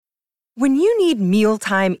When you need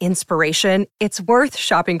mealtime inspiration, it's worth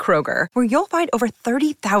shopping Kroger, where you'll find over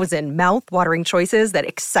 30,000 mouth-watering choices that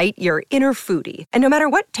excite your inner foodie. And no matter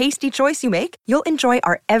what tasty choice you make, you'll enjoy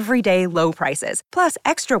our everyday low prices, plus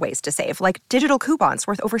extra ways to save, like digital coupons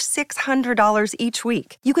worth over $600 each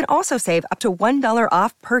week. You can also save up to $1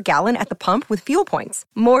 off per gallon at the pump with fuel points.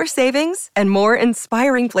 More savings and more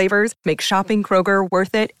inspiring flavors make shopping Kroger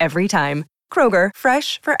worth it every time. Kroger,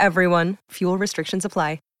 fresh for everyone. Fuel restrictions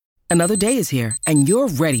apply. Another day is here, and you're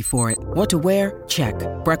ready for it. What to wear? Check.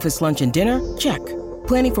 Breakfast, lunch, and dinner? Check.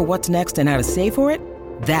 Planning for what's next and how to save for it?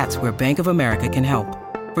 That's where Bank of America can help.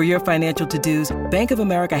 For your financial to-dos, Bank of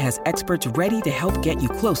America has experts ready to help get you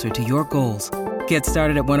closer to your goals. Get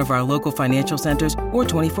started at one of our local financial centers or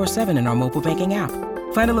 24/7 in our mobile banking app.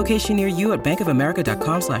 Find a location near you at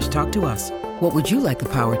bankofamerica.com/talktous. What would you like the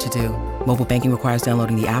power to do? Mobile banking requires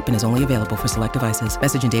downloading the app and is only available for select devices.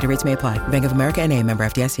 Message and data rates may apply. Bank of America N.A., member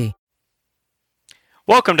FDIC.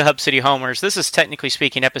 Welcome to Hub City Homers. This is technically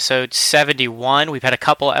speaking episode 71. We've had a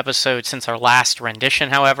couple episodes since our last rendition,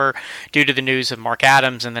 however, due to the news of Mark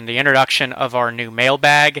Adams and then the introduction of our new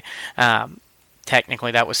mailbag.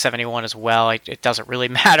 Technically, that was 71 as well. It doesn't really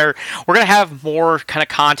matter. We're going to have more kind of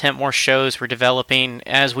content, more shows we're developing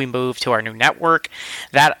as we move to our new network.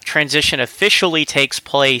 That transition officially takes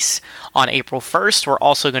place on April 1st. We're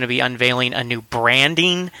also going to be unveiling a new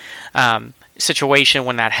branding situation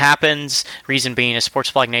when that happens. Reason being is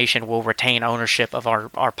Sports Blog Nation will retain ownership of our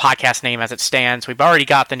podcast name as it stands. We've already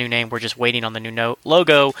got the new name. We're just waiting on the new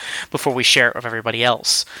logo before we share it with everybody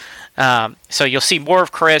else. So you'll see more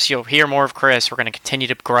of Chris. You'll hear more of Chris. We're going to continue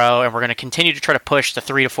to grow, and we're going to continue to try to push the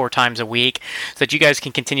 3 to 4 times a week so that you guys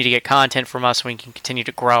can continue to get content from us and we can continue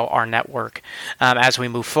to grow our network as we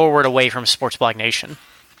move forward away from Sports Blog Nation.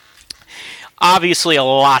 Obviously, a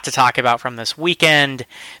lot to talk about from this weekend.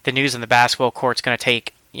 The news in the basketball court's going to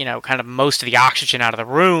take, kind of most of the oxygen out of the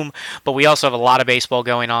room, but we also have a lot of baseball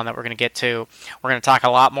going on that we're going to get to. We're going to talk a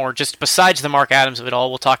lot more, just besides the Mark Adams of it all,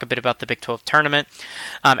 we'll talk a bit about the Big 12 tournament.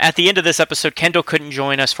 At the end of this episode, Kendall couldn't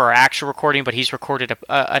join us for our actual recording, but he's recorded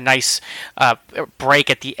a nice break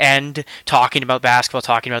at the end, talking about basketball,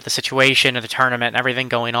 talking about the situation of the tournament and everything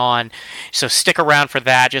going on. So stick around for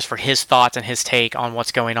that, just for his thoughts and his take on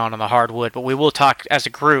what's going on the hardwood. But we will talk as a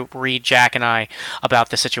group, Reed, Jack, and I,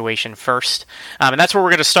 about the situation first. And that's where we're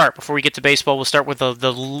going to start. Before we get to baseball, we'll start with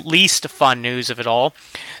the least fun news of it all.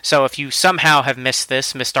 So if you somehow have missed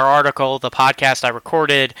our article, the podcast I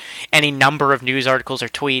recorded, any number of news articles or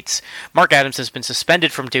tweets, Mark Adams has been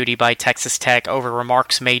suspended from duty by Texas Tech over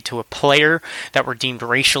remarks made to a player that were deemed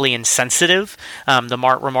racially insensitive. The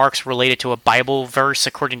remarks related to a Bible verse,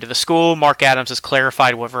 according to the school. Mark Adams has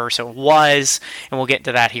clarified what verse it was, and we'll get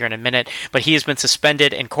into that here in a minute. But he has been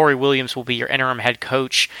suspended, and Corey Williams will be your interim head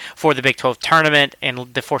coach for the Big 12 tournament and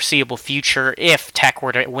the foreseeable future if Tech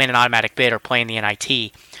were to win an automatic bid or play in the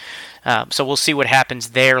NIT. So we'll see what happens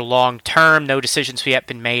there long term. No decisions yet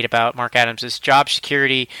been made about Mark Adams' job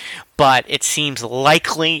security, but it seems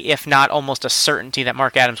likely, if not almost a certainty, that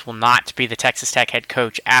Mark Adams will not be the Texas Tech head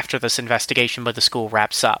coach after this investigation by the school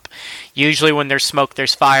wraps up. Usually when there's smoke,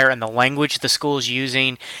 there's fire, and the language the school is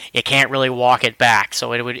using, you can't really walk it back.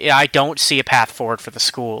 So I don't see a path forward for the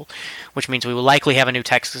school, which means we will likely have a new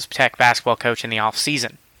Texas Tech basketball coach in the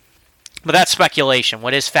offseason. But that's speculation.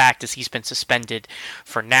 What is fact is he's been suspended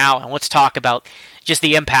for now. And let's talk about just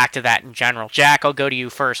the impact of that in general. Jack, I'll go to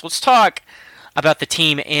you first. Let's talk about the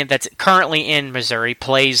team that's currently in Missouri,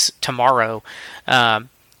 plays tomorrow. What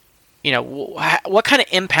kind of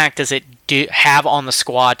impact does it have on the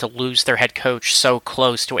squad to lose their head coach so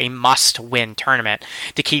close to a must-win tournament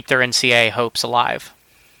to keep their NCAA hopes alive?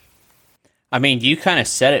 I mean, you kind of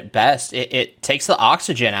said it best. It takes the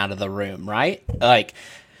oxygen out of the room, right? Like,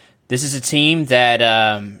 this is a team that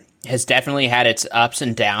has definitely had its ups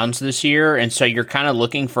and downs this year, and so you're kind of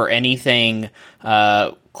looking for anything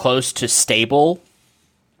close to stable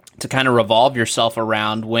to kind of revolve yourself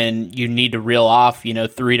around when you need to reel off,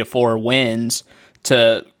 3 to 4 wins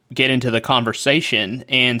to get into the conversation.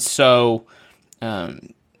 And so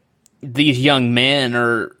these young men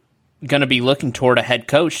are going to be looking toward a head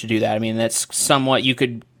coach to do that. I mean, you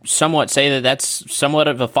could somewhat say that that's somewhat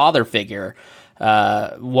of a father figure.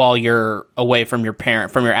 While you're away from your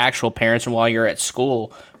actual parents, and while you're at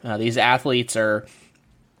school, these athletes are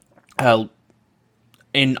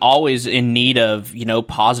always in need of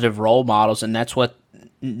positive role models, and that's what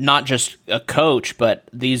not just a coach, but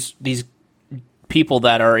these people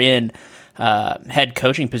that are in head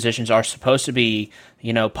coaching positions are supposed to be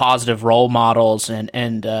positive role models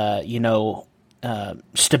and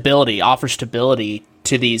stability, offer stability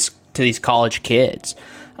to these college kids.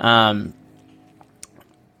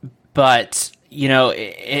 but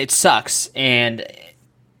it sucks. And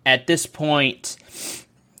at this point,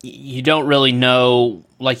 you don't really know,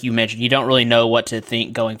 like you mentioned, you don't really know what to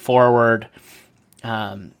think going forward.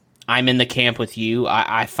 I'm in the camp with you.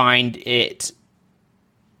 I find it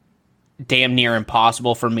damn near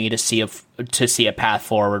impossible for me to see a path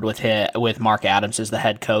forward with Mark Adams as the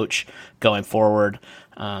head coach going forward.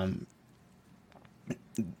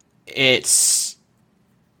 It's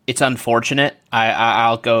unfortunate.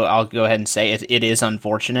 I'll go ahead and say it is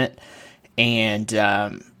unfortunate,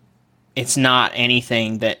 and it's not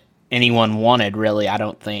anything that anyone wanted, really. I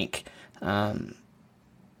don't think.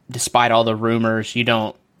 Despite all the rumors, you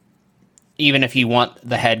don't. Even if you want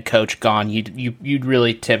the head coach gone, you'd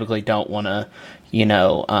really typically don't want to,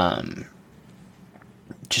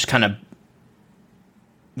 just kind of,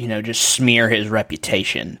 just smear his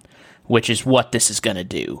reputation, which is what this is going to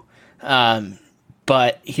do.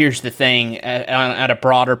 But here's the thing: at a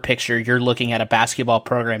broader picture, you're looking at a basketball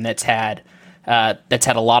program that's had a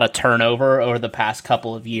lot of turnover over the past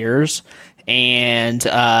couple of years, and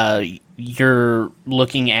you're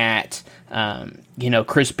looking at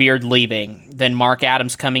Chris Beard leaving, then Mark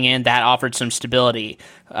Adams coming in. That offered some stability.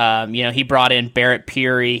 He brought in Barrett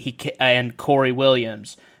Peary and Corey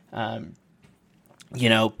Williams.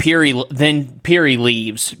 Peary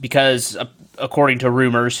leaves because, according to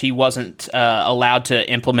rumors, he wasn't allowed to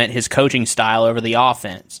implement his coaching style over the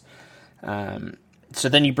offense. So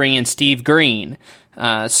then you bring in Steve Green.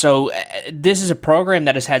 So this is a program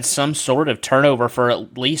that has had some sort of turnover for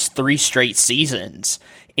at least 3 straight seasons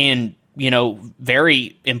in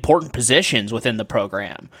very important positions within the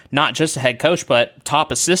program, not just a head coach, but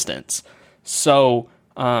top assistants. So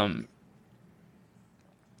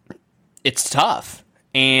it's tough,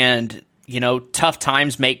 and tough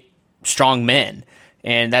times make strong men,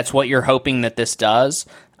 and that's what you're hoping that this does.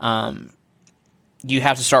 You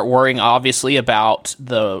have to start worrying, obviously, about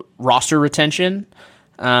the roster retention,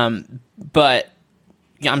 but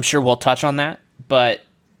I'm sure we'll touch on that. But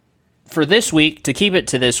for this week, to keep it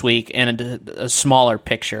to this week and a smaller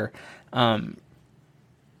picture, Corey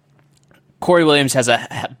Williams has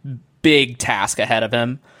a big task ahead of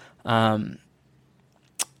him.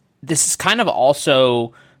 This is kind of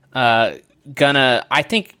also gonna, I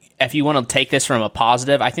think, if you want to take this from a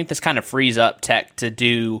positive, I think this kind of frees up Tech to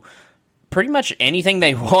do pretty much anything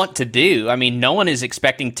they want to do. I mean, no one is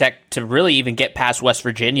expecting Tech to really even get past West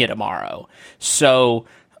Virginia tomorrow. So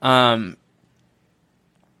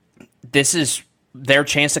this is their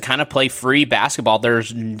chance to kind of play free basketball.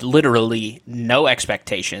 There's literally no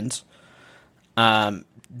expectations.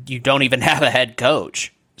 You don't even have a head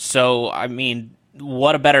coach. So, I mean,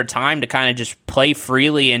 what a better time to kind of just play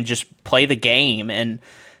freely and just play the game and,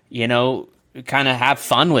 kind of have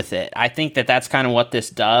fun with it. I think that that's kind of what this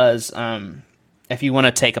does, if you want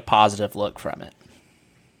to take a positive look from it.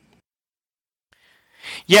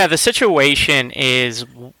 Yeah, the situation is,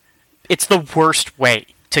 it's the worst way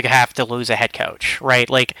to have to lose a head coach, right?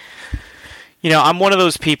 Like, I'm one of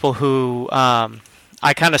those people who,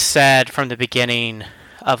 I kind of said from the beginning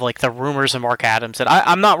of like the rumors of Mark Adams that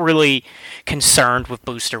I'm not really concerned with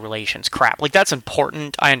booster relations crap. Like, that's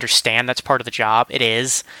important. I understand that's part of the job. It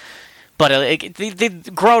is. But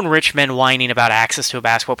the grown rich men whining about access to a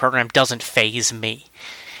basketball program doesn't faze me.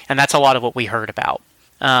 And that's a lot of what we heard about.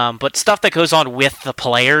 But stuff that goes on with the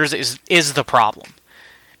players is the problem.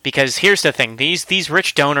 Because here's the thing. These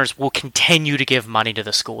rich donors will continue to give money to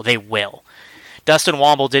the school. They will. Dustin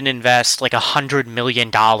Womble didn't invest like $100 million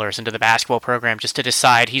into the basketball program just to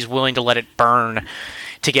decide he's willing to let it burn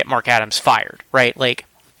to get Mark Adams fired, right? Like,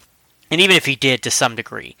 and even if he did to some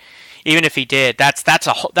degree. Even if he did, that's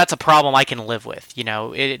a problem I can live with.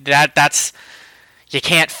 That's you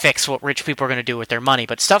can't fix what rich people are going to do with their money.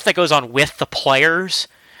 But stuff that goes on with the players,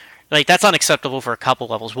 like, that's unacceptable for a couple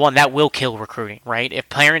levels. One, that will kill recruiting, right? If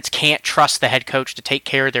parents can't trust the head coach to take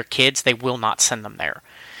care of their kids, they will not send them there.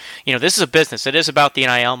 This is a business. It is about the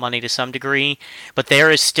NIL money to some degree, but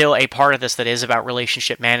there is still a part of this that is about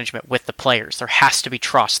relationship management with the players. There has to be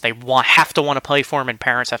trust. They have to want to play for him, and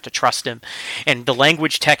parents have to trust him. And the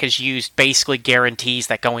language Tech has used basically guarantees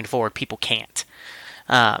that going forward, people can't.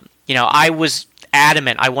 I was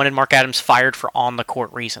adamant. I wanted Mark Adams fired for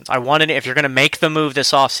on-the-court reasons. I wanted, if you're going to make the move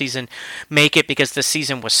this offseason, make it because this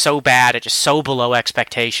season was so bad, it's just so below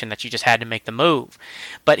expectation that you just had to make the move.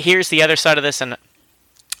 But here's the other side of this, and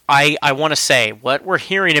I want to say, what we're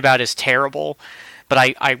hearing about is terrible, but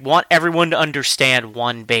I want everyone to understand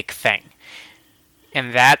one big thing.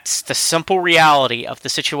 And that's the simple reality of the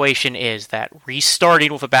situation is that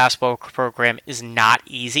restarting with a basketball program is not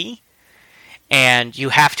easy. And you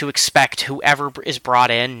have to expect whoever is brought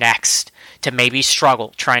in next to maybe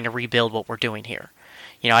struggle trying to rebuild what we're doing here.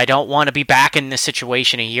 I don't want to be back in this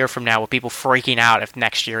situation a year from now with people freaking out if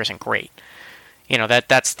next year isn't great.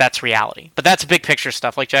 That's reality. But that's big picture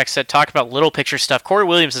stuff. Like Jack said, talk about little picture stuff. Corey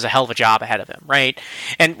Williams has a hell of a job ahead of him, right?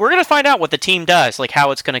 And we're going to find out what the team does, like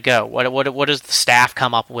how it's going to go. What does the staff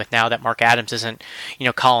come up with now that Mark Adams isn't,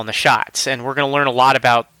 calling the shots? And we're going to learn a lot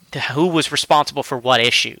about who was responsible for what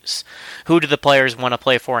issues. Who do the players want to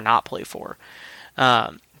play for or not play for?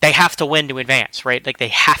 They have to win to advance, right? Like, they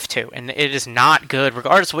have to. And it is not good,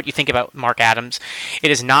 regardless of what you think about Mark Adams, it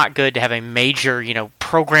is not good to have a major,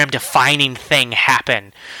 program-defining thing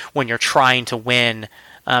happen when you're trying to win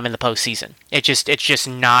in the postseason. It's just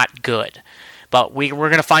not good. But we're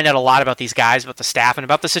going to find out a lot about these guys, about the staff, and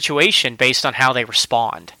about the situation based on how they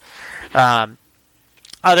respond.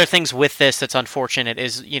 Other things with this that's unfortunate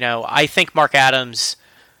is, I think Mark Adams...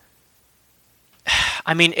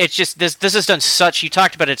 it's just this has done such. You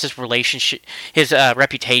talked about it's his relationship, his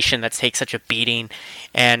reputation that's taken such a beating,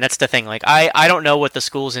 and that's the thing. Like I don't know what the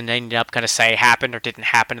schools ended up going to say happened or didn't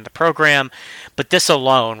happen in the program, but this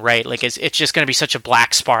alone, right? Like it's just going to be such a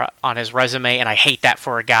black spot on his resume, and I hate that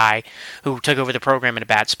for a guy who took over the program in a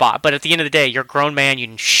bad spot. But at the end of the day, you're a grown man.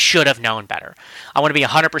 You should have known better. I want to be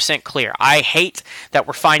 100% clear. I hate that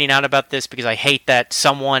we're finding out about this because I hate that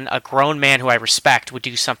a grown man who I respect, would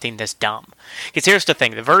do something this dumb. Because here's the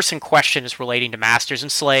thing. The verse in question is relating to masters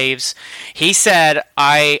and slaves. He said,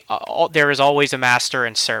 there is always a master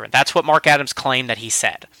and servant. That's what Mark Adams claimed that he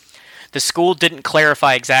said. The school didn't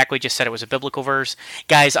clarify exactly, just said it was a biblical verse.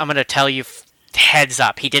 Guys, I'm going to tell you, heads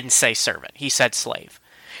up, he didn't say servant. He said slave.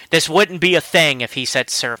 This wouldn't be a thing if he said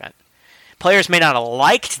servant. Players may not have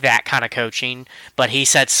liked that kind of coaching, but he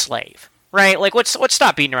said slave. Right? Like, let's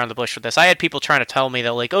stop beating around the bush with this. I had people trying to tell me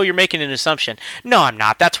that, like, oh, you're making an assumption. No, I'm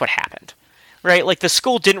not. That's what happened. Right? Like, the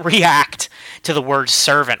school didn't react to the word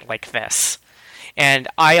servant like this. And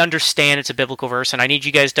I understand it's a biblical verse, and I need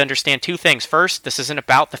you guys to understand two things. First, this isn't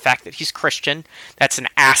about the fact that he's Christian. That's an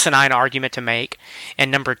asinine argument to make.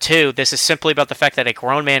 And number two, this is simply about the fact that a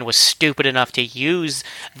grown man was stupid enough to use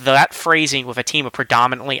that phrasing with a team of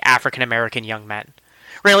predominantly African-American young men.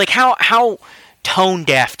 Right? Like, how tone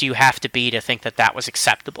deaf do you have to be to think that that was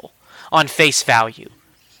acceptable on face value?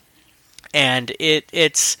 And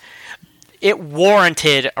it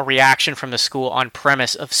warranted a reaction from the school on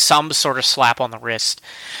premise of some sort of slap on the wrist.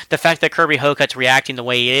 The fact that Kirby Hokut's reacting the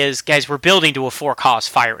way he is, guys, we're building to a for-cause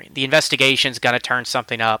firing. The investigation's going to turn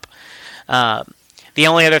something up. The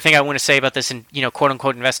only other thing I want to say about this,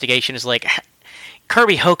 quote-unquote investigation is, like,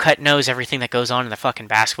 Kirby Hokut knows everything that goes on in the fucking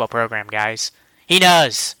basketball program, guys. He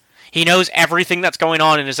does. He knows everything that's going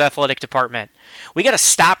on in his athletic department. We got to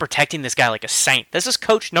stop protecting this guy like a saint. This is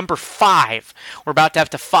coach number 5 we're about to have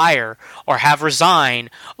to fire or have resign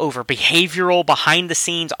over behavioral,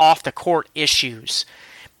 behind-the-scenes, off-the-court issues.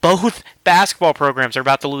 Both basketball programs are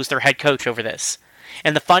about to lose their head coach over this.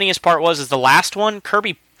 And the funniest part is the last one,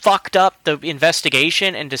 Kirby fucked up the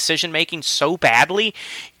investigation and decision-making so badly,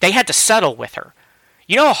 they had to settle with her.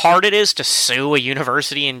 You know how hard it is to sue a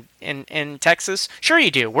university in Texas? Sure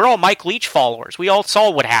you do. We're all Mike Leach followers. We all saw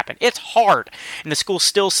what happened. It's hard. And the school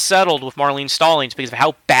still settled with Marlene Stallings because of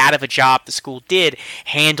how bad of a job the school did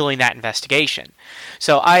handling that investigation.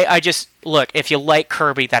 So I just, look, if you like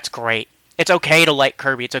Kirby, that's great. It's okay to like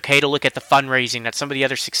Kirby. It's okay to look at the fundraising. That's some of the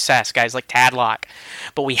other success, guys like Tadlock.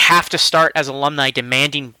 But we have to start as alumni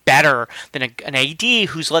demanding better than an AD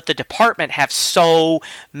who's let the department have so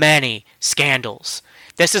many scandals.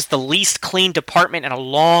 This is the least clean department in a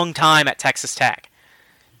long time at Texas Tech.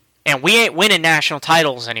 And we ain't winning national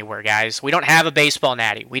titles anywhere, guys. We don't have a baseball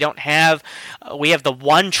natty. We have the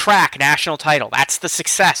one-track national title. That's the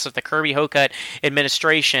success of the Kirby Hokut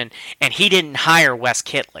administration. And he didn't hire Wes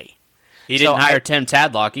Kitley. He didn't hire Tim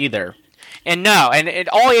Tadlock either. And no, and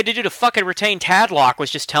all he had to do to fucking retain Tadlock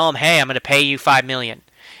was just tell him, hey, I'm going to pay you $5 million.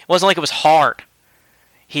 It wasn't like it was hard.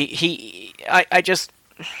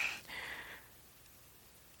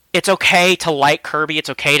 It's okay to like Kirby. It's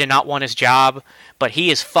okay to not want his job, but he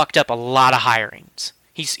has fucked up a lot of hirings.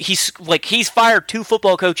 He's fired 2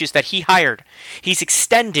 football coaches that he hired. He's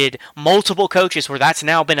extended multiple coaches where that's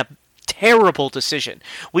now been a terrible decision.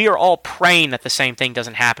 We are all praying that the same thing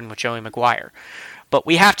doesn't happen with Joey McGuire. But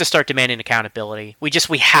we have to start demanding accountability. We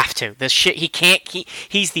have to. This shit,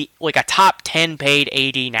 he's a top 10 paid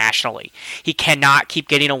AD nationally. He cannot keep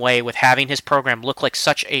getting away with having his program look like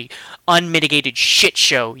such a unmitigated shit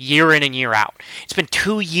show year in and year out. It's been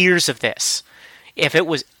 2 years of this. If it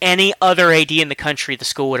was any other AD in the country, the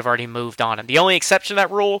school would have already moved on him. The only exception to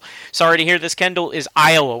that rule, sorry to hear this, Kendall, is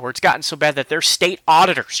Iowa, where it's gotten so bad that their state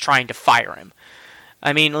auditor's trying to fire him.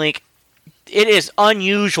 I mean, like, it is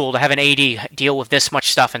unusual to have an AD deal with this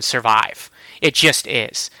much stuff and survive. It just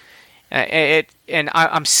is. And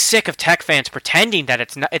I'm sick of Tech fans pretending that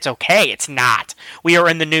it's okay. It's not. We are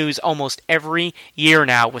in the news almost every year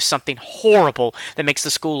now with something horrible that makes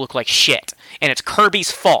the school look like shit. And it's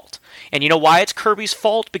Kirby's fault. And you know why it's Kirby's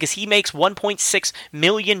fault? Because he makes $1.6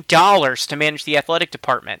 million to manage the athletic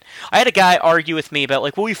department. I had a guy argue with me about,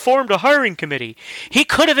 like, well, we formed a hiring committee. He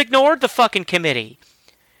could have ignored the fucking committee.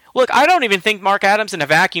 Look, I don't even think Mark Adams in a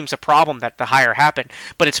vacuum is a problem that the hire happened,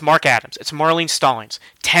 but it's Mark Adams, it's Marlene Stallings,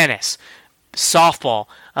 tennis, softball,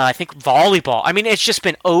 I think volleyball. I mean, it's just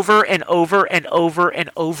been over and over and over and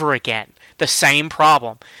over again. The same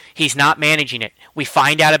problem. He's not managing it. We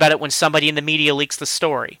find out about it when somebody in the media leaks the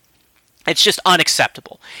story. It's just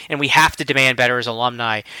unacceptable, and we have to demand better as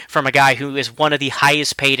alumni from a guy who is one of the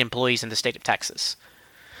highest paid employees in the state of Texas.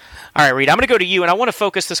 All right, Reed, I'm going to go to you, and I want to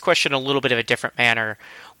focus this question in a little bit of a different manner,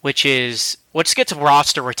 which is, let's get to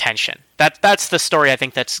roster retention. That's the story I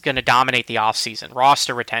think that's going to dominate the offseason,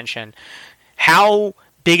 roster retention. How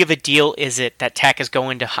big of a deal is it that Tech is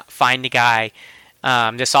going to find a guy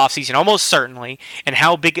this offseason? Almost certainly. And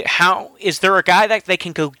how is there a guy that they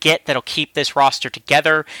can go get that'll keep this roster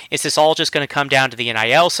together? Is this all just going to come down to the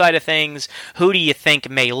NIL side of things? Who do you think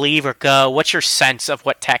may leave or go? What's your sense of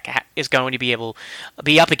what Tech is going to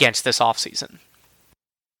be up against this offseason?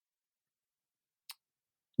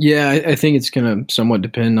 Yeah, I think it's going to somewhat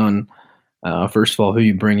depend on, first of all, who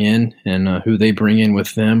you bring in and who they bring in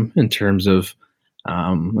with them in terms of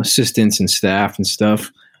assistants and staff and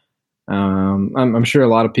stuff. I'm sure a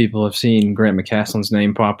lot of people have seen Grant McCaslin's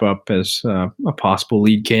name pop up as a possible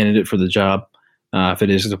lead candidate for the job, if it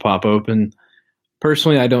is to pop open.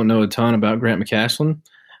 Personally, I don't know a ton about Grant McCaslin.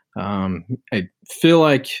 I feel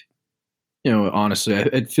like, honestly,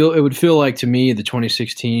 it would feel like to me the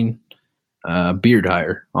 2016 Beard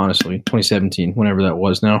hire, honestly, 2017, whenever that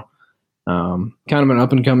was now. Kind of an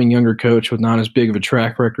up-and-coming younger coach with not as big of a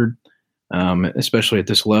track record, especially at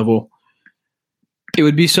this level. It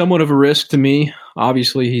would be somewhat of a risk to me.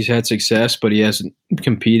 Obviously, he's had success, but he hasn't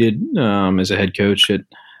competed as a head coach at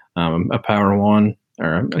a Power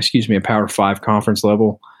 5 conference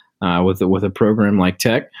level with a program like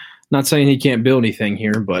Tech. Not saying he can't build anything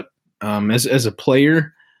here, but as a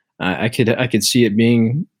player, I could see it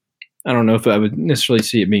being. I don't know if I would necessarily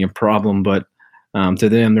see it being a problem, but to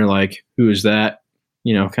them, they're like, "Who is that?"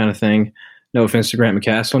 Kind of thing. No offense to Grant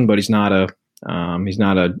McCaslin, but he's not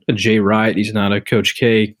a Jay Wright. He's not a Coach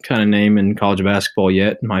K kind of name in college basketball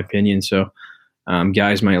yet, in my opinion. So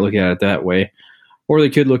guys might look at it that way, or they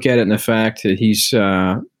could look at it in the fact that he's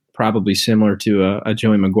probably similar to a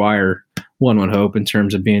Joey McGuire. One would hope in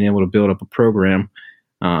terms of being able to build up a program.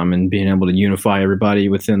 And being able to unify everybody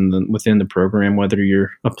within the program, whether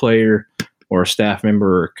you're a player or a staff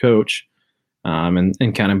member or a coach,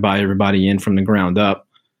 and kind of buy everybody in from the ground up,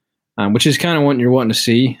 which is kind of what you're wanting to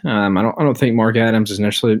see. I don't think Mark Adams has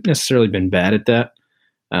necessarily been bad at that,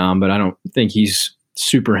 but I don't think he's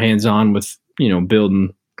super hands-on with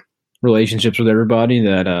building relationships with everybody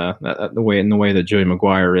that the way that Joey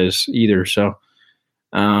McGuire is either. So.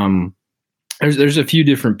 There's a few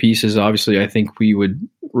different pieces. Obviously, I think we would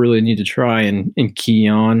really need to try and key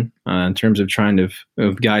on in terms of trying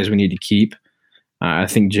of guys we need to keep. I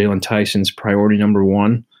think Jalen Tyson's priority number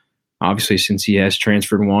one. Obviously, since he has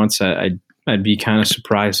transferred once, I'd be kind of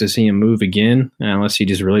surprised to see him move again, unless he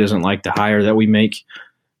just really doesn't like the hire that we make,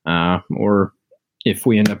 or if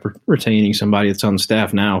we end up retaining somebody that's on the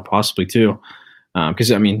staff now, possibly too.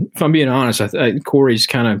 Because if I'm being honest, Corey's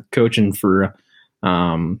kind of coaching for.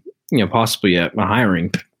 Possibly a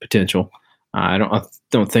hiring potential. I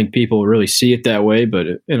don't think people really see it that way, but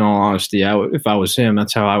in all honesty, if I was him,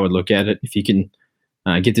 that's how I would look at it. If you can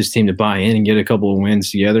get this team to buy in and get a couple of wins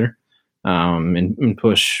together, and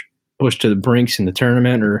push to the brinks in the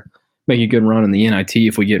tournament or make a good run in the NIT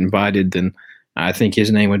if we get invited, then I think his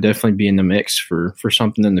name would definitely be in the mix for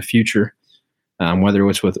something in the future, whether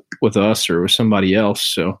it's with us or with somebody else.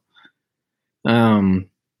 So.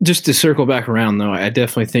 Just to circle back around, though, I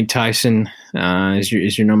definitely think Tyson is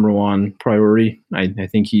your number one priority. I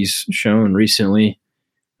think he's shown recently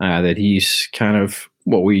that he's kind of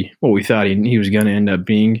what we thought he was going to end up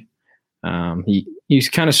being. He's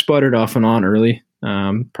kind of sputtered off and on early,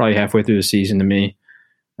 probably halfway through the season to me.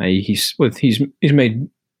 He's made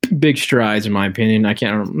big strides in my opinion.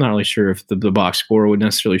 I'm not really sure if the box score would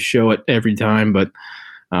necessarily show it every time, but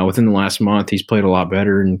within the last month, he's played a lot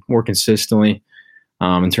better and more consistently.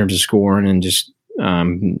 In terms of scoring and just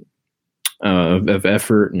of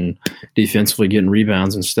effort and defensively getting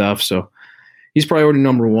rebounds and stuff. So he's priority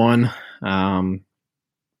number one.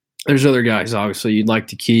 There's other guys, obviously, you'd like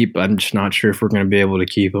to keep. I'm just not sure if we're going to be able to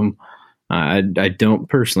keep them. I don't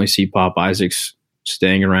personally see Pop Isaacs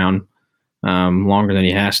staying around longer than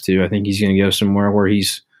he has to. I think he's going to go somewhere where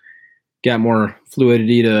he's got more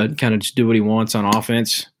fluidity to kind of just do what he wants on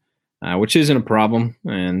offense, which isn't a problem.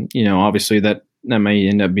 And, obviously that may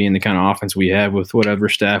end up being the kind of offense we have with whatever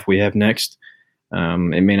staff we have next.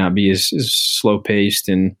 It may not be as slow-paced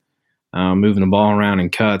and moving the ball around in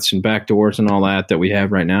cuts and backdoors and all that we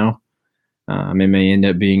have right now. It may end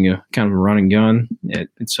up being a kind of a run and gun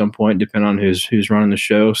at some point, depending on who's running the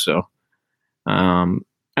show. So I'm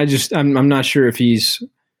not sure if he's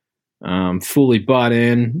fully bought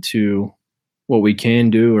in to what we can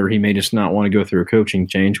do, or he may just not want to go through a coaching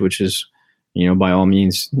change, which is, by all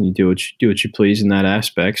means, you do what you please in that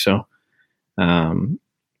aspect. So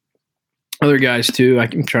other guys too,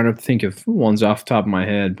 I'm trying to think of ones off the top of my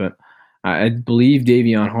head, but I believe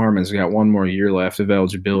Davion Harmon's got one more year left of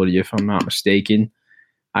eligibility, if I'm not mistaken.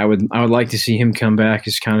 I would like to see him come back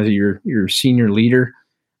as kind of your senior leader.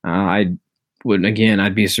 I'd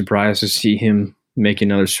be surprised to see him make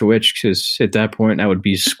another switch, because at that point that would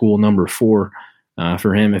be school number 4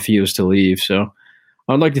 for him if he was to leave. So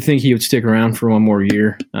I'd like to think he would stick around for one more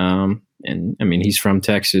year. And I mean, he's from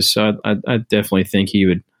Texas, so I definitely think he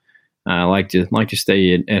would like to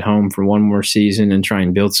stay at home for one more season and try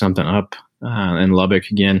and build something up in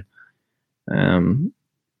Lubbock again.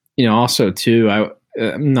 Also too,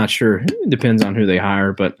 I'm not sure. It depends on who they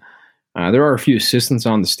hire, but there are a few assistants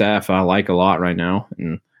on the staff I like a lot right now,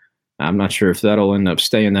 and I'm not sure if that'll end up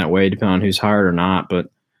staying that way depending on who's hired or not. But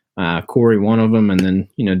Corey, one of them, and then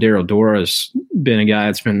Daryl Dora has been a guy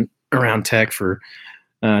that's been around Tech for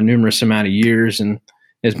numerous amount of years and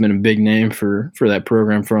has been a big name for that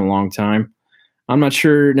program for a long time. I'm not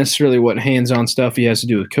sure necessarily what hands-on stuff he has to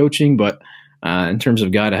do with coaching, but in terms of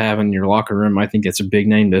a guy to have in your locker room, I think that's a big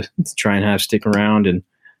name to try and have stick around and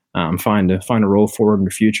find a role forward in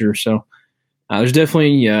the future. So there's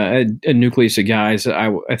definitely a nucleus of guys that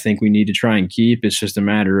I think we need to try and keep. It's just a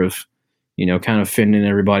matter of kind of fending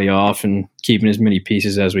everybody off and keeping as many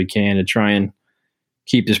pieces as we can to try and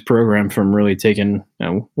keep this program from really taking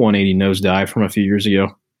 180 nosedive from a few years ago.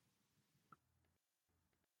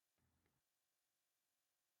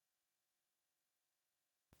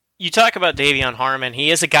 You talk about Davion Harmon. He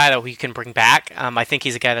is a guy that we can bring back. I think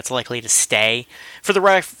he's a guy that's likely to stay.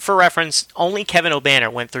 For reference, only Kevin O'Banner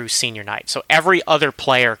went through senior night, so every other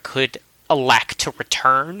player could elect to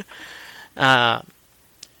return.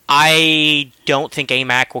 I don't think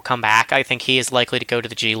AMAC will come back. I think he is likely to go to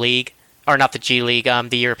the G League. Or not the G League,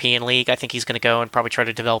 the European League. I think he's going to go and probably try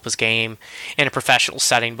to develop his game in a professional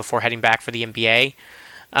setting before heading back for the NBA.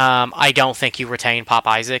 I don't think you retain Pop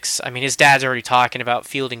Isaacs. I mean, his dad's already talking about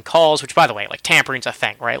fielding calls, which, by the way, tampering's a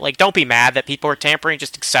thing, right? Don't be mad that people are tampering.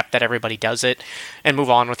 Just accept that everybody does it and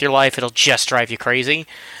move on with your life. It'll just drive you crazy.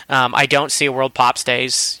 I don't see a world Pop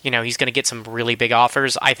stays. He's going to get some really big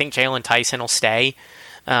offers. I think Jalen Tyson will stay.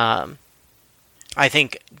 I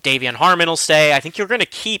think Davion Harmon will stay. I think you're going to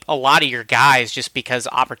keep a lot of your guys just because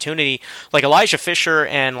opportunity. Like Elijah Fisher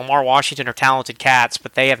and Lamar Washington are talented cats,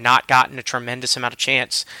 but they have not gotten a tremendous amount of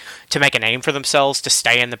chance to make a name for themselves to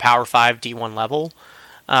stay in the Power 5 D1 level.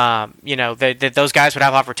 Those guys would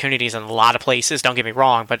have opportunities in a lot of places, don't get me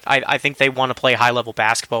wrong, but I think they want to play high-level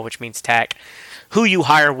basketball, which means Tech. Who you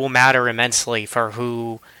hire will matter immensely for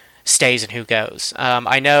who stays and who goes.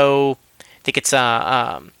 I think it's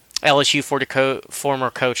LSU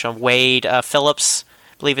former coach Wade Phillips,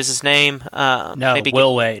 I believe is his name.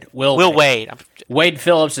 Will Wade. Will Wade. Wade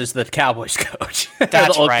Phillips is the Cowboys coach. That's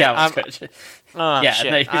the old right. Cowboys coach. Shit.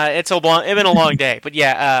 It's been a long day, but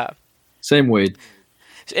yeah. Same Wade.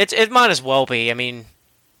 It might as well be. I mean,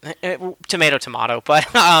 tomato.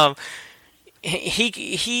 But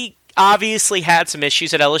he obviously had some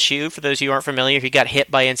issues at LSU. For those of you who aren't familiar, he got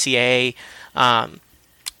hit by NCAA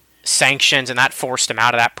sanctions, and that forced him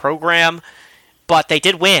out of that program. But they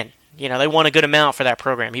did win. They won a good amount for that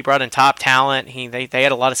program. He brought in top talent. They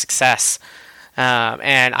had a lot of success.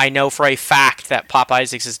 And I know for a fact that Pop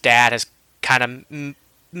Isaacs' dad has kind of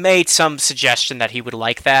made some suggestion that he would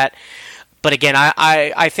like that. But again,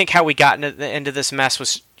 I think how we got into this mess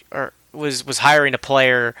was hiring a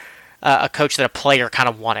coach that a player kind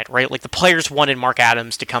of wanted, right? The players wanted Mark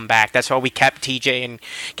Adams to come back. That's why we kept TJ and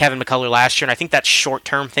Kevin McCullough last year. And I think that's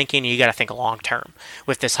short-term thinking, and you got to think long-term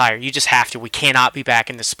with this hire. You just have to. We cannot be back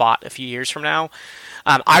in this spot a few years from now.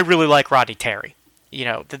 I really like Rodney Terry.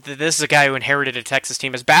 This is a guy who inherited a Texas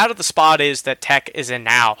team. As bad as the spot is that Tech is in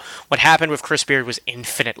now, what happened with Chris Beard was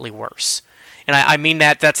infinitely worse. And I mean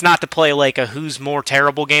that's not to play like a who's more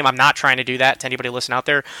terrible game. I'm not trying to do that to anybody listening out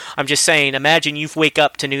there. I'm just saying, imagine you wake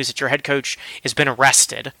up to news that your head coach has been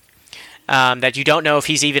arrested, that you don't know if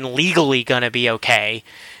he's even legally going to be okay.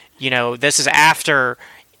 This is after,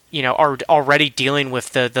 are already dealing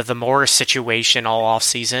with the Morris situation all off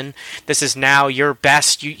season. This is now your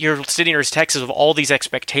best. You're sitting here as Texas with all these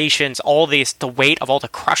expectations, the weight of all the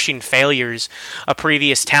crushing failures of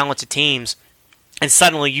previous talented teams. And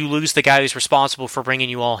suddenly you lose the guy who's responsible for bringing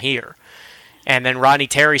you all here. And then Rodney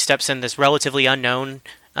Terry steps in, this relatively unknown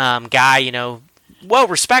guy,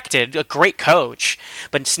 well-respected, a great coach,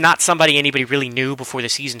 but it's not somebody anybody really knew before the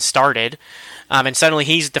season started. And suddenly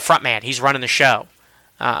he's the front man. He's running the show.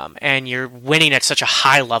 And you're winning at such a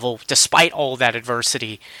high level despite all of that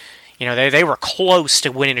adversity. They were close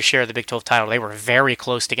to winning a share of the Big 12 title. They were very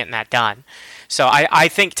close to getting that done. So I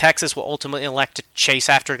think Texas will ultimately elect to chase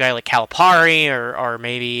after a guy like Calipari or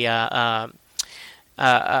maybe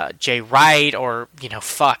Jay Wright or,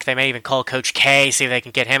 they may even call Coach K, see if they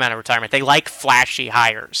can get him out of retirement. They like flashy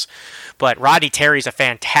hires. But Rodney Terry's a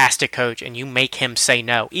fantastic coach, and you make him say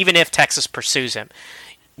no, even if Texas pursues him.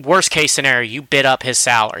 Worst case scenario, you bid up his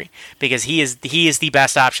salary because he is the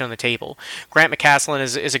best option on the table. Grant McCasland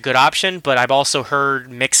is a good option, but I've also heard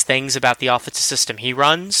mixed things about the offensive system he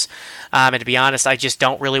runs. And to be honest, I just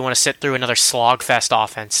don't really want to sit through another slogfest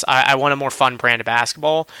offense. I want a more fun brand of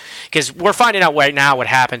basketball because we're finding out right now what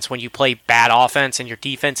happens when you play bad offense and your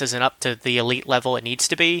defense isn't up to the elite level it needs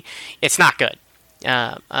to be. It's not good.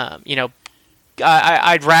 I'd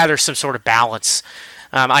rather some sort of balance.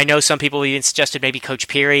 I know some people even suggested maybe Coach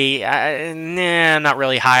Peary. I'm not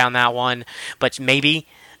really high on that one, but maybe.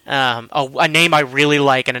 A name I really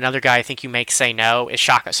like and another guy I think you make say no is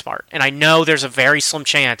Shaka Smart. And I know there's a very slim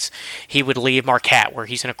chance he would leave Marquette, where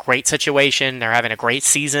he's in a great situation. They're having a great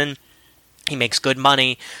season. He makes good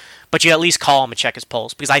money. But you at least call him and check his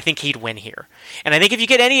pulse because I think he'd win here. And I think if you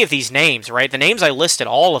get any of these names, right, the names I listed,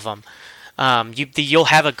 all of them, you'll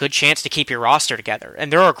have a good chance to keep your roster together.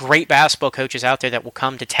 And there are great basketball coaches out there that will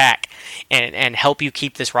come to Tech and help you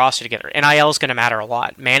keep this roster together. NIL is going to matter a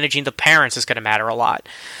lot. Managing the parents is going to matter a lot.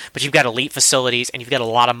 But you've got elite facilities and you've got a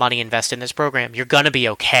lot of money invested in this program. You're going to be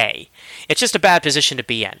okay. It's just a bad position to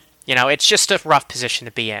be in. It's just a rough position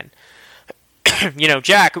to be in.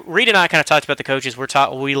 Jack, Reed and I kind of talked about the coaches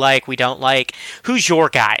we like, we don't like. Who's your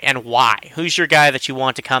guy and why? Who's your guy that you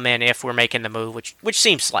want to come in if we're making the move, which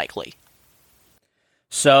seems likely?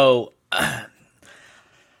 So,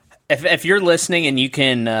 if you're listening and you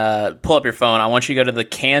can pull up your phone, I want you to go to the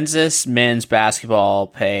Kansas men's basketball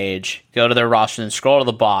page, go to their roster and scroll to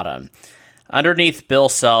the bottom. Underneath Bill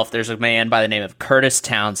Self, there's a man by the name of Curtis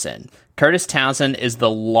Townsend. Curtis Townsend is the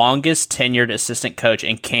longest tenured assistant coach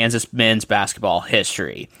in Kansas men's basketball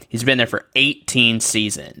history. He's been there for 18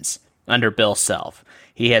 seasons under Bill Self.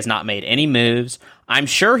 He has not made any moves. I'm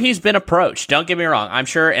sure he's been approached. Don't get me wrong. I'm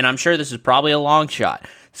sure this is probably a long shot.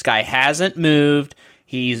 This guy hasn't moved.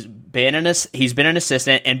 He's been an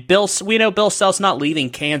assistant, and we know Bill Self's not leaving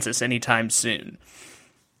Kansas anytime soon.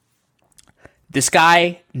 This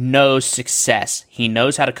guy knows success. He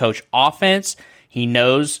knows how to coach offense. He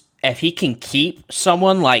knows if he can keep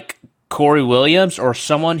someone like Corey Williams or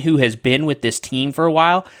someone who has been with this team for a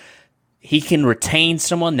while, he can retain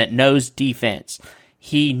someone that knows defense.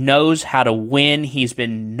 He knows how to win. He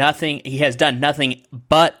has done nothing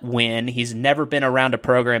but win. He's never been around a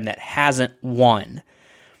program that hasn't won.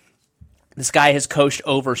 This guy has coached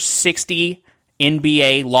over 60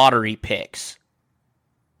 NBA lottery picks.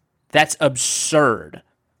 That's absurd.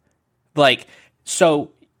 So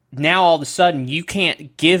now all of a sudden you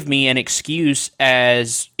can't give me an excuse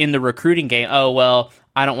as in the recruiting game, oh, well,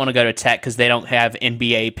 I don't want to go to Tech because they don't have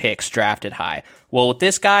NBA picks drafted high. Well, with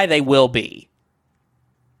this guy, they will be.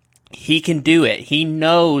 He can do it. He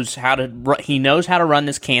knows how to run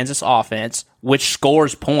this Kansas offense, which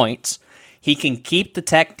scores points. He can keep the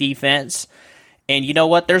Tech defense. And you know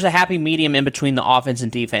what? There's a happy medium in between the offense and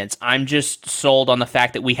defense. I'm just sold on the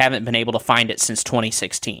fact that we haven't been able to find it since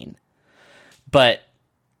 2016. But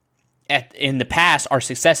in the past, our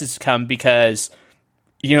successes come because,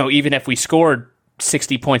 even if we scored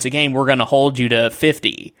 60 points a game, we're going to hold you to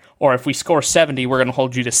 50. Or if we score 70, we're going to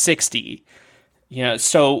hold you to 60.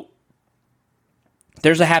 So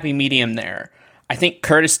there's a happy medium there. I think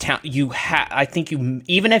Curtis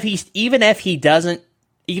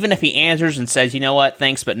even if he answers and says, you know what,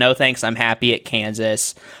 thanks but no thanks, I'm happy at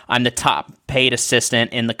Kansas. I'm the top paid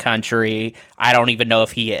assistant in the country. I don't even know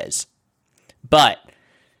if he is. But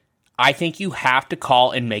I think you have to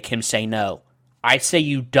call and make him say no. I say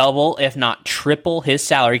you double, if not triple, his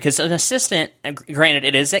salary, because an assistant, granted,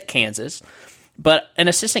 it is at Kansas, but an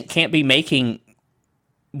assistant can't be making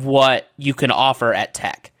what you can offer at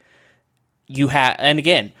Tech. You have, and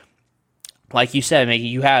again, like you said, Maggie,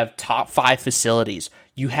 you have top 5 facilities.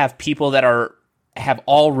 You have people that have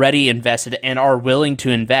already invested and are willing to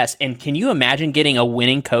invest. And can you imagine getting a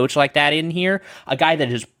winning coach like that in here? A guy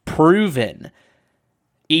that is proven.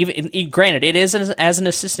 Even granted, it is as an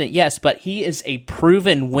assistant, yes, but he is a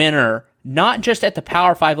proven winner, not just at the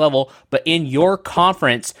Power 5 level, but in your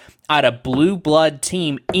conference, at a blue blood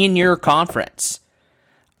team in your conference.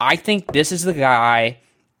 I think this is the guy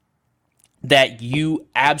that you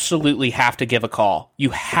absolutely have to give a call. You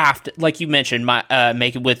have to, like you mentioned,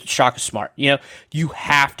 make it with Shaka Smart. You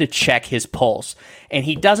have to check his pulse, and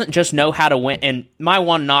he doesn't just know how to win. And my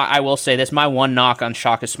one knock, I will say this, my one knock on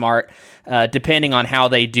Shaka Smart, depending on how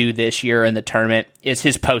they do this year in the tournament, is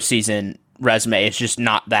his postseason resume. It's just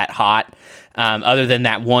not that hot. Other than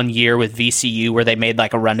that 1 year with VCU where they made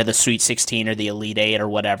like a run to the Sweet 16 or the Elite 8 or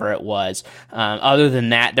whatever it was. Other than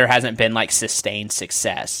that, there hasn't been like sustained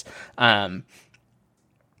success. But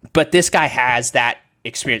this guy has that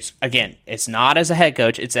experience. Again, it's not as a head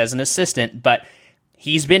coach, it's as an assistant, but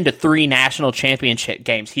he's been to 3 national championship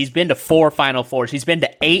games. He's been to 4 Final Fours. He's been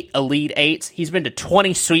to 8 Elite 8s. He's been to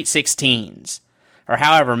 20 Sweet 16s or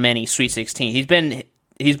however many Sweet 16s.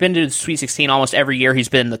 He's been to the Sweet 16 almost every year he's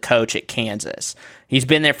been the coach at Kansas. He's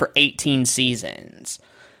been there for 18 seasons.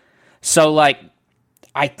 So,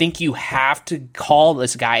 I think you have to call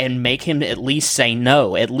this guy and make him at least say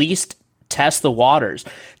no, at least test the waters.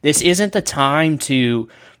 This isn't the time to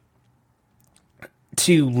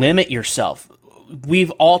limit yourself.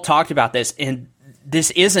 We've all talked about this, and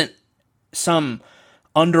this isn't some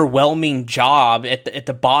underwhelming job at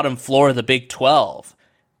the bottom floor of the Big 12.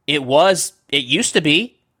 It used to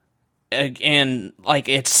be, and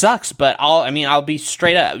it sucks, but I'll be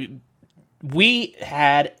straight up. We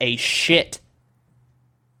had a shit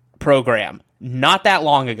program not that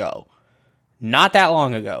long ago.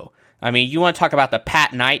 I mean, you want to talk about the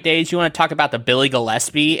Pat Knight days? You want to talk about the Billy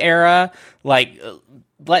Gillispie era?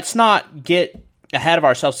 Let's not get ahead of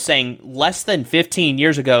ourselves saying less than 15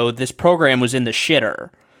 years ago, this program was in the shitter.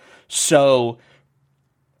 So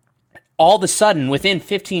all of a sudden, within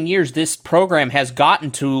 15 years, this program has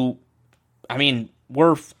gotten to,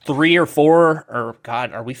 we're 3 or 4, or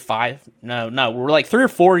God, are we 5? No, we're like 3 or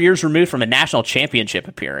 4 years removed from a national championship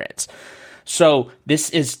appearance. So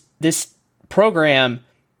this program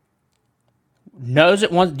knows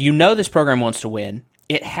it wants, this program wants to win.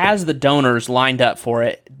 It has the donors lined up for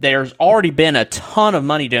it. There's already been a ton of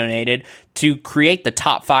money donated to create the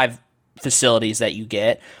top 5 facilities that you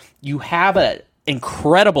get. You have an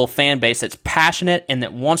incredible fan base that's passionate and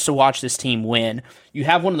that wants to watch this team win. You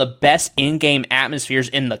have one of the best in-game atmospheres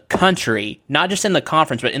in the country, not just in the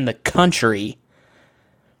conference, but in the country.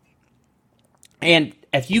 And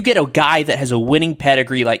if you get a guy that has a winning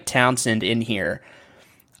pedigree like Townsend in here,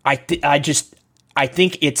 I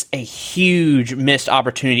think it's a huge missed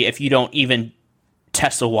opportunity if you don't even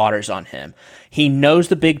test the waters on him. He knows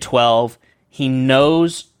the Big 12. He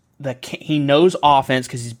knows offense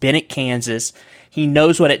because he's been at Kansas. He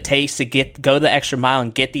knows what it takes to go the extra mile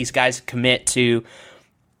and get these guys to commit to,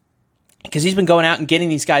 because he's been going out and getting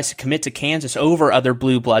these guys to commit to Kansas over other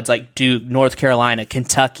blue bloods like Duke, North Carolina,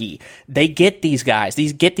 Kentucky. They get these guys.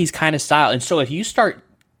 These get these kind of style. And so if you start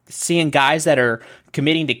seeing guys that are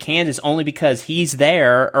committing to Kansas only because he's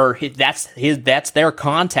there or that's their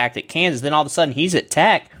contact at Kansas, then all of a sudden he's at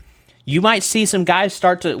Tech, you might see some guys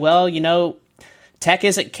start to, Tech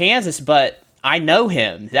isn't Kansas, but I know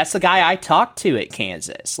him. That's the guy I talked to at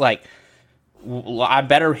Kansas. I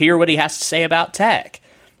better hear what he has to say about Tech.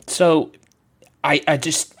 So I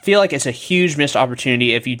just feel like it's a huge missed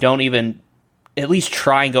opportunity if you don't even at least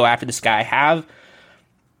try and go after this guy.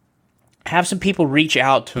 Have some people reach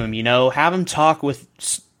out to him, have him talk with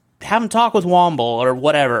Womble or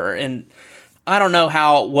whatever. And I don't know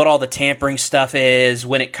what all the tampering stuff is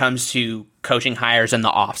when it comes to coaching hires in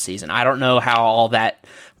the offseason. I don't know how all that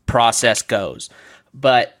process goes.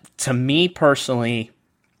 But to me personally,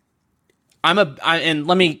 and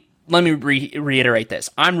let me reiterate this.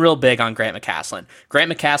 I'm real big on Grant McCasland.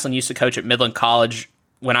 Grant McCasland used to coach at Midland College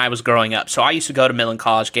when I was growing up. So I used to go to Midland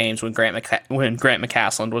College games when Grant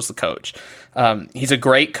McCasland was the coach. He's a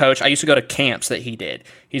great coach. I used to go to camps that he did.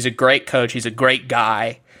 He's a great coach. He's a great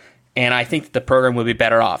guy. And I think the program would be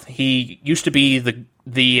better off. He used to be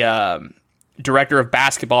the director of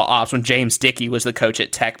basketball ops when James Dickey was the coach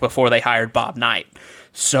at Tech before they hired Bob Knight.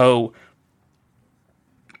 So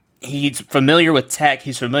he's familiar with Tech.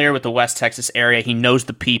 He's familiar with the West Texas area. He knows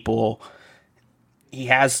the people. he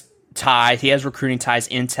has ties. He has recruiting ties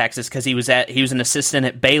in Texas because he was an assistant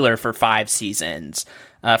at Baylor for 5 seasons,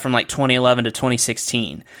 from like 2011 to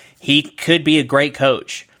 2016. He could be a great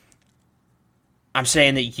coach. I'm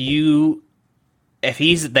saying that if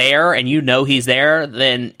he's there and he's there,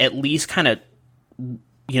 then at least kind of,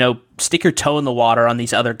 stick your toe in the water on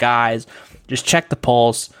these other guys. Just check the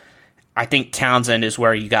pulse. I think Townsend is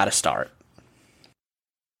where you got to start.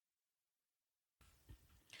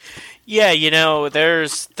 Yeah,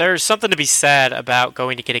 there's something to be said about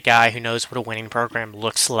going to get a guy who knows what a winning program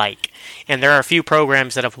looks like. And there are a few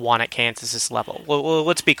programs that have won at Kansas's level. Well,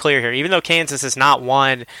 let's be clear here. Even though Kansas has not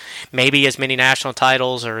won maybe as many national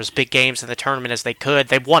titles or as big games in the tournament as they could,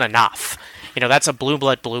 they've won enough. That's a blue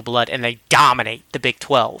blood, and they dominate the Big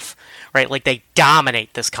 12, right? Like, they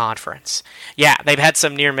dominate this conference. Yeah, they've had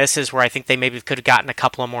some near misses where I think they maybe could have gotten a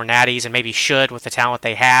couple of more natties and maybe should with the talent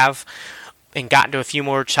they have, and gotten to a few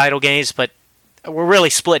more title games, but we're really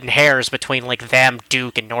splitting hairs between like them,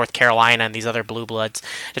 Duke, and North Carolina, and these other blue bloods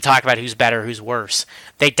to talk about who's better, who's worse.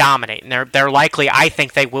 They dominate, and they're likely. I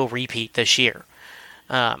think they will repeat this year.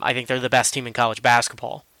 I think they're the best team in college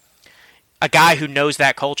basketball. A guy who knows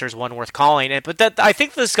that culture is one worth calling. But I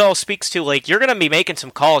think this all speaks to, like, you're going to be making some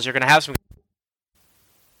calls. You're going to have some.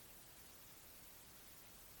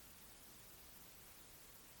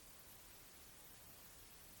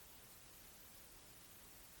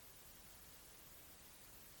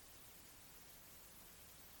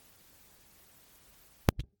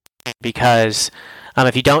 Because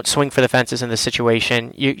if you don't swing for the fences in this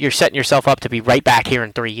situation, you're setting yourself up to be right back here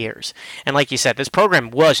in 3 years. And like you said, this program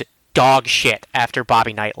was dog shit after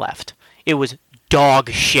Bobby Knight left. It was dog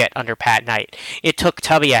shit under Pat Knight. It took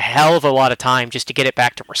Tubby a hell of a lot of time just to get it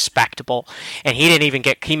back to respectable. And he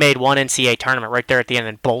made one NCAA tournament right there at the end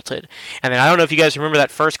and bolted. And then I don't know if you guys remember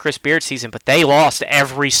that first Chris Beard season, but they lost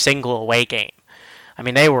every single away game. I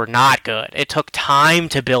mean, they were not good. It took time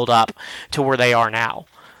to build up to where they are now.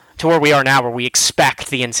 To where we are now, where we expect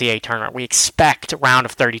the NCAA tournament. We expect round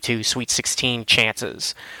of 32, Sweet 16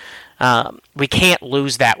 chances. We can't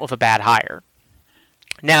lose that with a bad hire.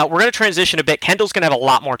 Now, we're going to transition a bit. Kendall's going to have a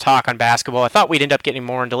lot more talk on basketball. I thought we'd end up getting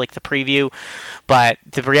more into like the preview, but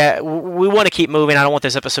we want to keep moving. I don't want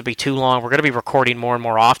this episode to be too long. We're going to be recording more and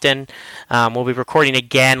more often. We'll be recording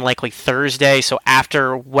again likely Thursday, so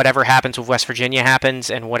after whatever happens with West Virginia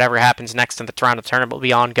happens and whatever happens next in the round of the tournament will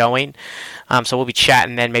be ongoing. So we'll be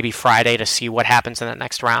chatting then maybe Friday to see what happens in that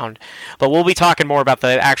next round. But we'll be talking more about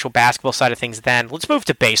the actual basketball side of things then. Let's move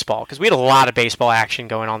to baseball, because we had a lot of baseball action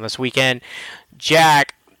going on this weekend.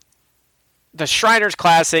 Jack, the Shriners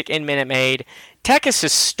Classic in Minute Maid, Tech has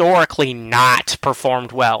historically not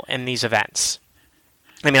performed well in these events.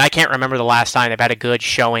 I mean, I can't remember the last time they've had a good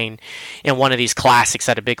showing in one of these classics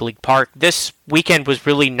at a big league park. This weekend was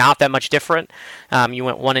really not that much different. You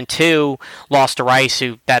went 1-2, lost to Rice,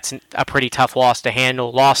 who that's a pretty tough loss to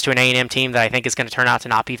handle. Lost to an A&M team that I think is going to turn out to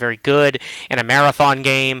not be very good in a marathon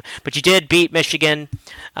game. But you did beat Michigan.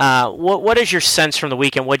 What is your sense from the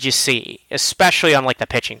weekend? What did you see, especially on like the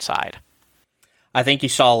pitching side? I think you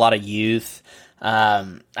saw a lot of youth.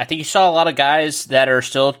 I think you saw a lot of guys that are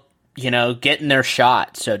still, getting their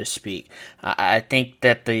shot, so to speak. I think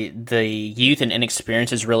that the youth and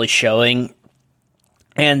inexperience is really showing.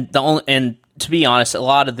 And to be honest, a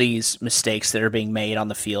lot of these mistakes that are being made on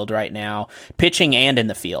the field right now, pitching and in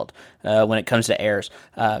the field, when it comes to errors,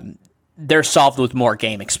 they're solved with more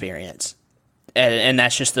game experience. And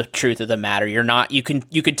that's just the truth of the matter. You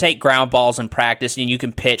can take ground balls in practice, and you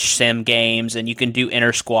can pitch sim games, and you can do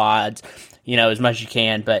inter squads, as much as you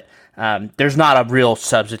can. But there's not a real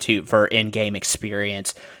substitute for in-game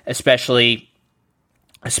experience, especially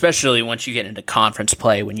once you get into conference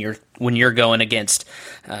play, when you're going against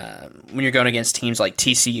teams like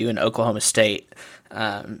TCU and Oklahoma State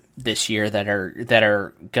this year that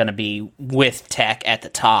are going to be with Tech at the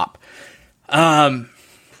top.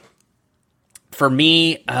 For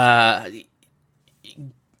me, in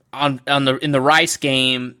the Rice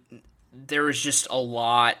game, there was just a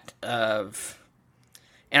lot of,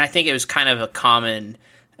 and I think it was kind of a common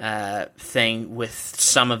thing with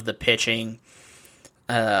some of the pitching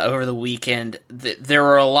over the weekend. There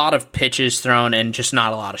were a lot of pitches thrown and just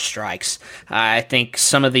not a lot of strikes. I think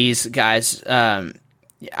some of these guys, I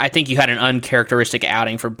think you had an uncharacteristic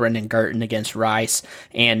outing for Brendan Girton against Rice,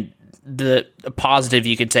 and the positive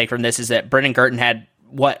you could take from this is that Brendan Girton had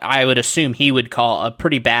what I would assume he would call a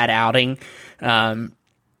pretty bad outing, and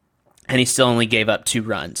he still only gave up 2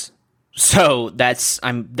 runs. So that's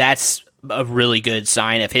a really good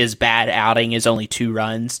sign. If his bad outing is only 2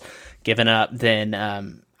 runs given up, then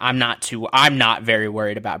I'm not very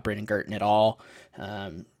worried about Brendan Girton at all.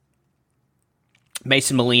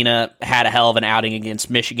 Mason Molina had a hell of an outing against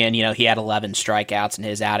Michigan. You know, he had 11 strikeouts in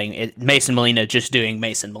his outing. Mason Molina just doing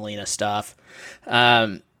Mason Molina stuff.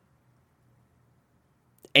 A&M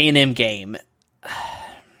game.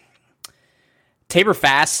 Tabor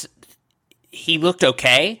Fast, he looked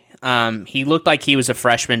okay. He looked like he was a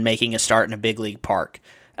freshman making a start in a big league park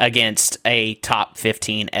against a top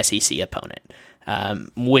 15 SEC opponent,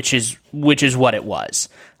 which is what it was.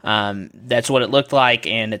 That's what it looked like,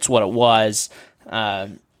 and it's what it was.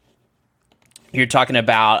 You're talking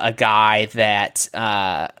about a guy that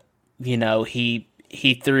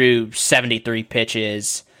he threw 73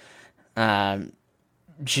 pitches.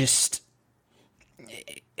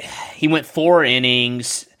 He went 4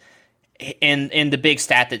 innings. And the big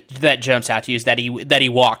stat that jumps out to you is that he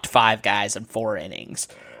walked 5 guys in 4 innings.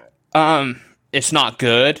 It's not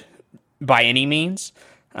good by any means.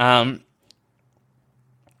 And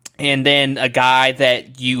then a guy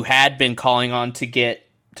that you had been calling on to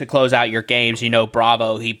close out your games,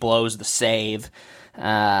 Bravo, he blows the save,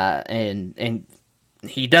 and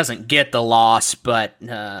he doesn't get the loss, but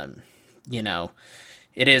it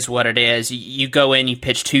is what it is. You go in, you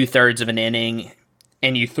pitch 2/3 of an inning,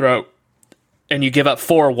 and you give up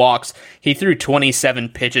 4 walks. He threw 27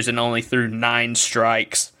 pitches and only threw 9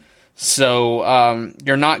 strikes. So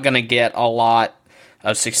you're not going to get a lot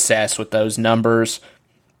of success with those numbers.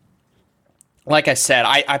 Like I said,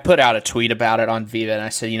 I put out a tweet about it on Viva, and I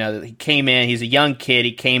said, he came in, he's a young kid,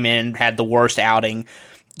 he came in, had the worst outing.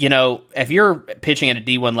 If you're pitching at a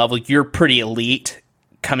D1 level, you're pretty elite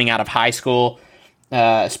coming out of high school,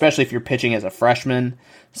 especially if you're pitching as a freshman.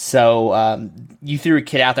 So you threw a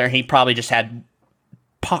kid out there, and he probably just had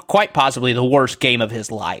quite possibly the worst game of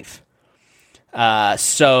his life.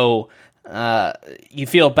 So you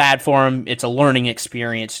feel bad for him. It's a learning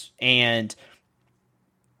experience, and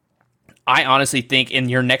I honestly think in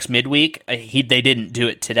your next midweek, they didn't do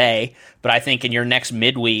it today, but I think in your next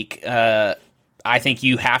midweek, I think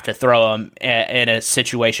you have to throw him in a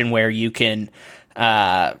situation where you can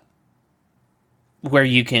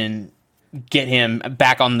get him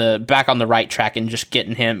back on the right track and just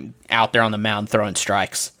getting him out there on the mound throwing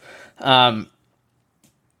strikes. The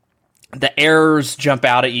errors jump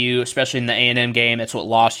out at you, especially in the A&M game. That's what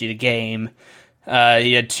lost you the game.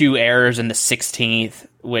 You had 2 errors in the 16th,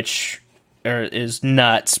 which is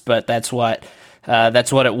nuts, but that's what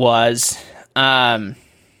it was. I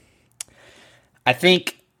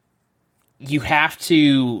think you have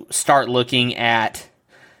to start looking at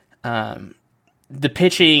the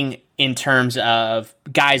pitching in terms of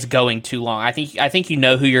guys going too long. I think you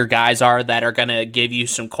know who your guys are that are going to give you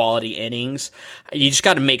some quality innings. You just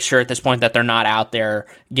got to make sure at this point that they're not out there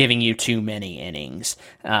giving you too many innings.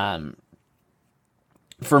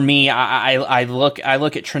 For me, I look at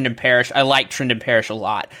Trendon Parrish. I like Trendon Parrish a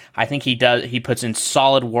lot. I think he puts in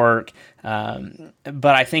solid work.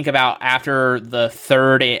 But I think about after the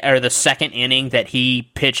third or the second inning that he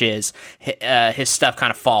pitches, his stuff kind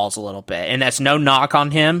of falls a little bit, and that's no knock on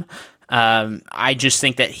him. I just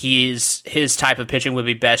think that his type of pitching would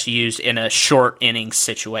be best used in a short inning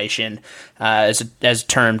situation, as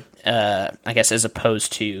termed, I guess, as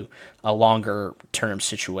opposed to a longer term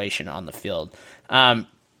situation on the field.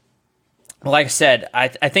 Like I said, I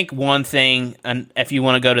think one thing, and if you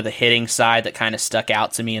want to go to the hitting side, that kind of stuck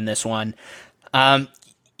out to me in this one,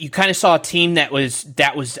 you kind of saw a team that was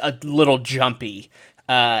a little jumpy.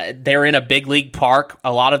 They're in a big league park.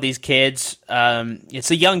 A lot of these kids,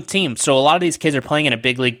 it's a young team, so a lot of these kids are playing in a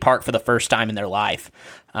big league park for the first time in their life.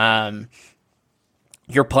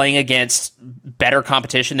 You're playing against better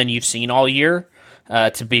competition than you've seen all year.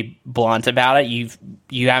 To be blunt about it,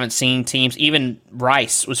 you haven't seen teams. Even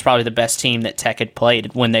Rice was probably the best team that Tech had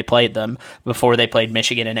played when they played them before they played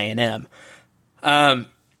Michigan and A&M.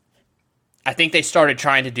 I think they started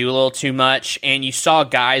trying to do a little too much, and you saw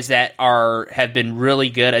guys that have been really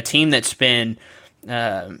good. A team that's been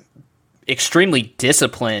extremely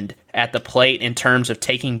disciplined at the plate in terms of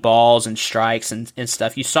taking balls and strikes and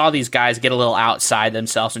stuff. You saw these guys get a little outside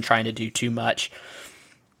themselves and trying to do too much.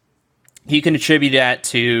 You can attribute that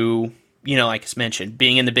to, like it's mentioned,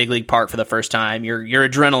 being in the big league park for the first time. Your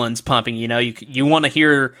adrenaline's pumping. You want to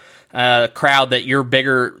hear a crowd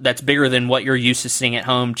that's bigger than what you're used to seeing at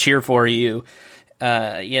home cheer for you.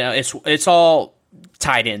 It's all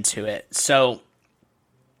tied into it. So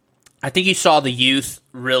I think you saw the youth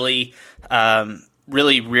really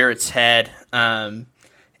rear its head. But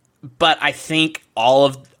I think all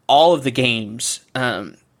of the games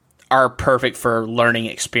are perfect for learning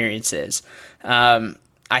experiences.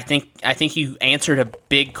 I think you answered a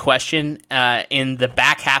big question in the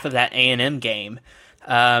back half of that A&M game.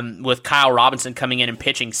 with Kyle Robinson coming in and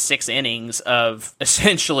pitching 6 innings of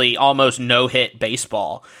essentially almost no-hit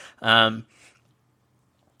baseball.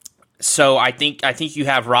 So I think you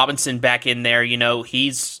have Robinson back in there. He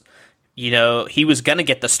was going to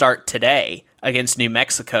get the start today against New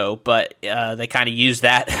Mexico, but they kind of used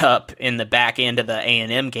that up in the back end of the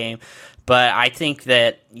A&M game. But I think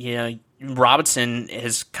that, Robinson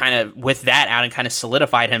has kind of, with that out, and kind of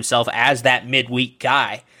solidified himself as that midweek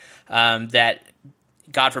guy that,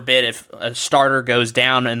 God forbid, if a starter goes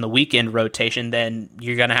down in the weekend rotation, then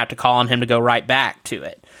you're going to have to call on him to go right back to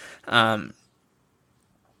it.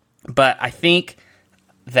 But I think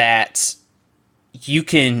that you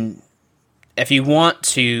can, if you want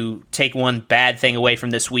to take one bad thing away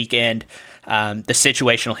from this weekend, the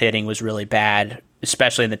situational hitting was really bad,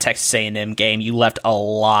 especially in the Texas A&M game. You left a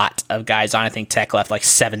lot of guys on. I think Tech left like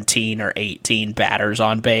 17 or 18 batters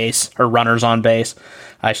on base, or runners on base,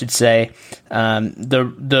 I should say.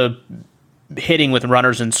 The hitting with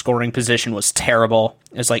runners in scoring position was terrible.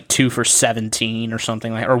 It's like 2 for 17 or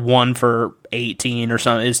something like, or 1 for 18 or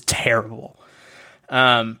something. It's terrible.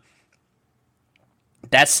 That's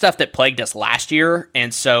stuff that plagued us last year,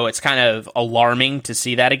 and so it's kind of alarming to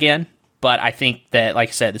see that again. But I think that, like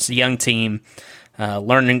I said, it's a young team.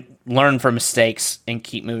 Learn from mistakes and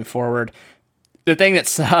keep moving forward. The thing that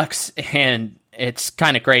sucks, and it's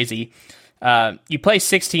kind of crazy, you play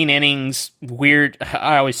 16 innings,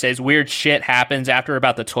 I always say weird shit happens after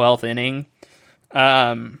about the 12th inning.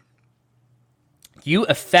 You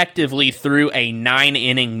effectively threw a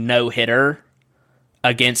 9-inning no-hitter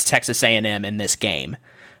against Texas A&M in this game,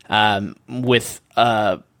 with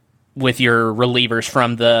your relievers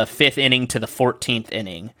from the 5th inning to the 14th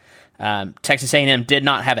inning. Texas A&M did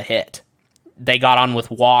not have a hit. They got on with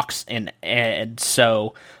walks, and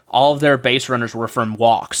so all of their base runners were from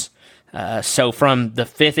walks. So from the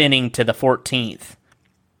 5th inning to the 14th,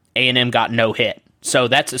 A&M got no hit. So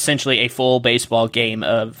that's essentially a full baseball game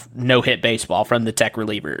of no-hit baseball from the Tech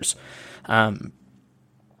relievers,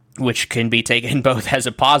 which can be taken both as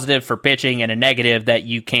a positive for pitching and a negative that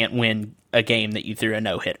you can't win a game that you threw a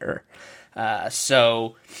no-hitter. Like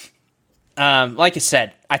I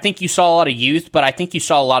said, I think you saw a lot of youth, but I think you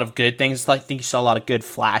saw a lot of good things. I think you saw a lot of good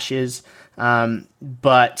flashes.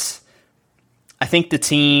 But I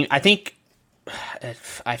think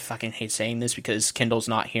I fucking hate saying this because Kendall's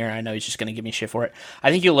not here. I know he's just going to give me shit for it. I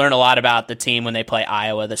think you'll learn a lot about the team when they play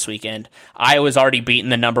Iowa this weekend. Iowa's already beaten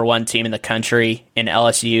the number 1 team in the country in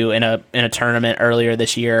LSU in a tournament earlier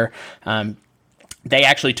this year. They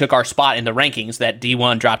actually took our spot in the rankings that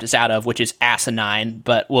D1 dropped us out of, which is asinine,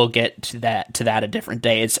 but we'll get to that a different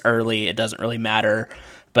day. It's early. It doesn't really matter,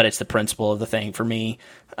 but it's the principle of the thing for me.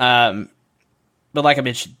 But like I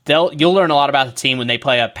mentioned, you'll learn a lot about the team when they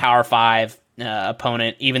play a Power 5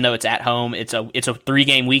 opponent, even though it's at home. It's a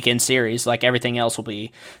 3-game weekend series like everything else will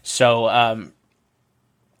be. So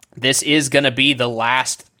this is going to be the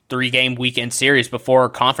last 3-game weekend series before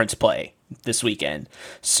conference play this weekend.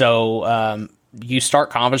 So you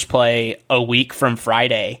start conference play a week from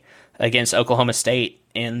Friday against Oklahoma State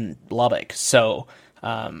in Lubbock. So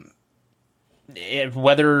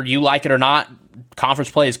whether you like it or not, conference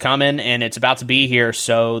play is coming, and it's about to be here.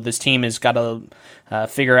 So this team has got to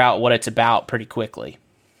figure out what it's about pretty quickly.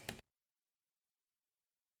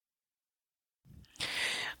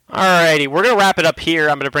 Alrighty, we're going to wrap it up here.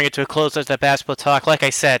 I'm going to bring it to a close as that basketball talk. Like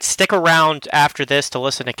I said, stick around after this to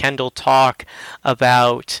listen to Kendall talk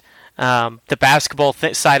about the basketball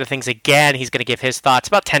side of things again. He's going to give his thoughts,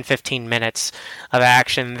 about 10-15 minutes of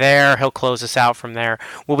action there. He'll close us out from there.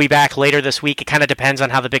 We'll be back later this week. It kind of depends on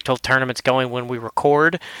how the Big 12 tournament's going when we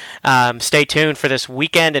record. Stay tuned for this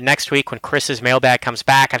weekend and next week when Chris's mailbag comes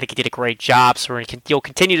back. I think he did a great job, so you'll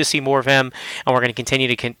continue to see more of him, and we're going to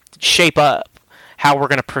continue to shape up how we're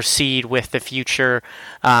going to proceed with the future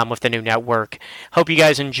with the new network. Hope you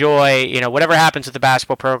guys enjoy, whatever happens with the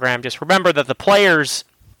basketball program. Just remember that the players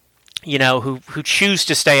who choose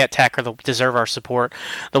to stay at Tech deserve our support.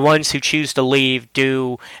 The ones who choose to leave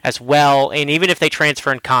do as well, and even if they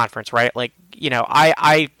transfer in conference, right? Like,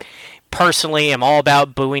 I personally am all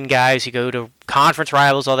about booing guys who go to conference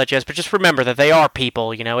rivals, all that jazz, but just remember that they are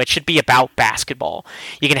people. It should be about basketball.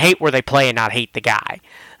 You can hate where they play and not hate the guy.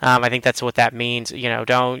 I think that's what that means.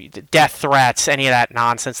 Don't death threats, any of that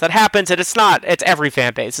nonsense that happens. And it's every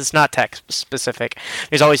fan base. It's not Tech specific.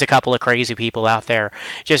 There's always a couple of crazy people out there.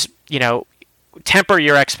 Just, temper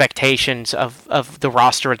your expectations of the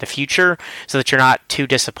roster of the future so that you're not too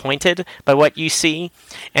disappointed by what you see.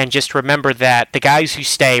 And just remember that the guys who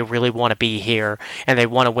stay really want to be here and they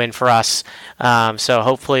want to win for us. So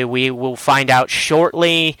hopefully we will find out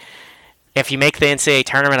shortly if you make the NCAA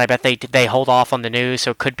tournament, I bet they hold off on the news,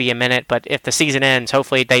 so it could be a minute. But if the season ends,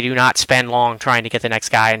 hopefully they do not spend long trying to get the next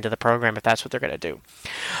guy into the program if that's what they're going to do.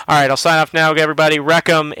 All right, I'll sign off now, everybody. Wreck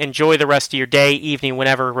 'em. Enjoy the rest of your day, evening,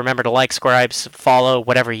 whenever. Remember to like, subscribe, follow,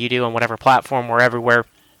 whatever you do on whatever platform. We're everywhere.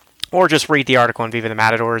 Or just read the article on Viva the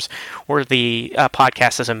Matadors, where the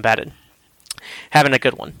podcast is embedded. Having a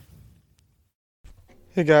good one.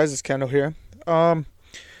 Hey guys, it's Kendall here.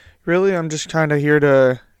 Really, I'm just kind of here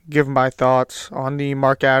to give my thoughts on the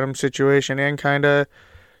Mark Adams situation and kind of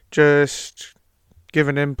just give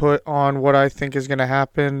an input on what I think is going to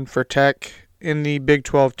happen for Tech in the Big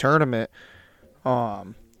 12 tournament.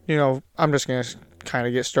 I'm just going to kind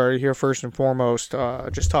of get started here first and foremost,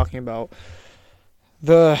 just talking about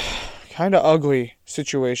the kind of ugly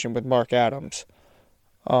situation with Mark Adams.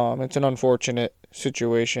 It's an unfortunate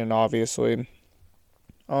situation, obviously.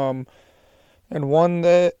 And one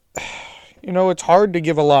that, it's hard to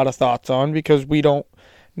give a lot of thoughts on because we don't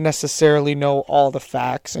necessarily know all the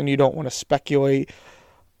facts, and you don't want to speculate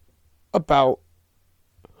about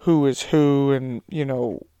who is who and,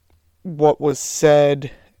 what was said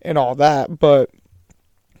and all that. But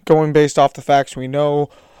going based off the facts we know,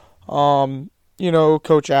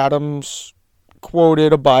 Coach Adams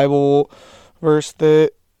quoted a Bible verse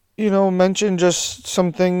that, mentioned just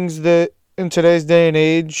some things that in today's day and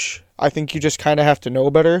age, I think you just kind of have to know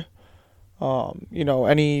better.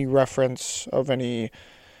 Any reference of any,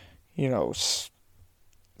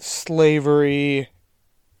 slavery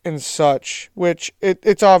and such, which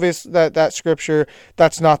it's obvious that scripture,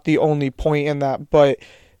 that's not the only point in that, but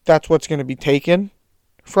that's what's going to be taken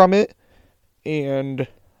from it. And,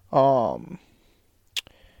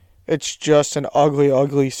 it's just an ugly,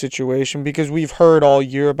 ugly situation because we've heard all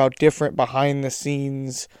year about different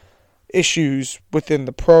behind-the-scenes issues within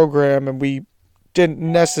the program, and we didn't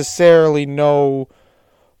necessarily know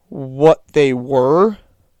what they were,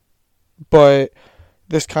 but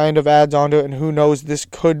this kind of adds on to it, and who knows, this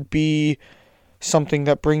could be something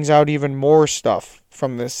that brings out even more stuff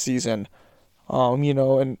from this season.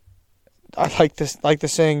 And I like the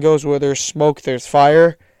saying goes, where there's smoke, there's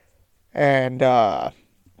fire, and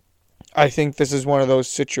I think this is one of those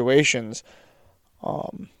situations.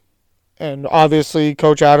 And obviously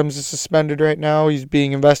Coach Adams is suspended right now. He's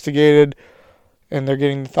being investigated, and they're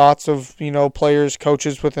getting the thoughts of, players,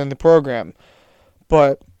 coaches within the program.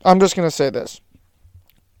 But I'm just going to say this.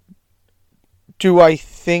 Do I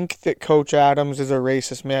think that Coach Adams is a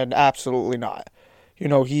racist man? Absolutely not.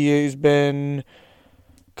 He has been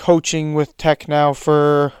coaching with Tech now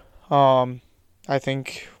for, I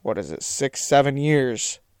think, 6-7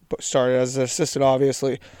 years. Started as an assistant,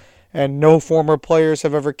 obviously, and no former players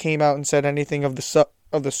have ever came out and said anything of the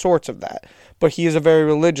sorts of that. But he is a very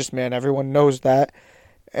religious man. Everyone knows that.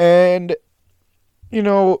 And,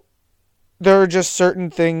 there are just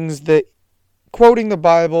certain things that, quoting the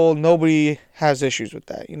Bible, nobody has issues with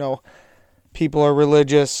that. People are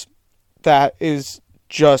religious. That is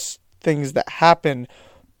just things that happen.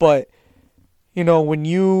 But, when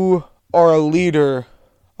you are a leader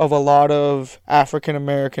of a lot of African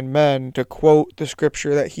American men, to quote the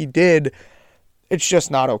scripture that he did, it's just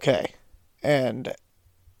not okay. And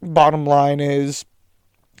bottom line is,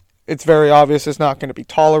 it's very obvious it's not going to be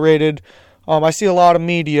tolerated. I see a lot of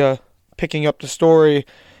media picking up the story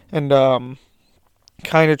and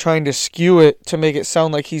kind of trying to skew it to make it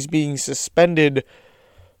sound like he's being suspended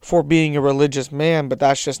for being a religious man, but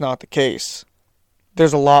that's just not the case.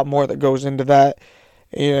 There's a lot more that goes into that.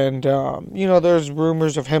 And, there's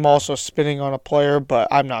rumors of him also spitting on a player, but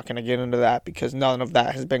I'm not going to get into that because none of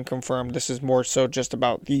that has been confirmed. This is more so just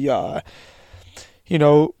about the,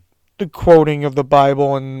 the quoting of the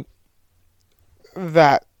Bible and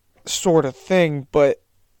that sort of thing. But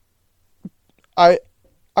I'm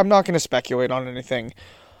not going to speculate on anything.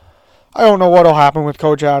 I don't know what will happen with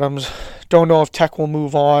Coach Adams. Don't know if Tech will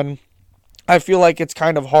move on. I feel like it's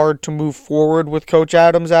kind of hard to move forward with Coach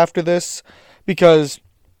Adams after this, because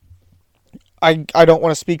I don't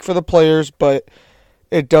want to speak for the players, but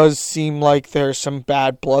it does seem like there's some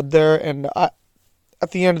bad blood there. And at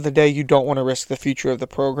the end of the day, you don't want to risk the future of the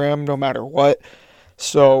program no matter what.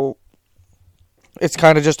 So it's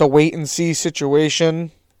kind of just a wait-and-see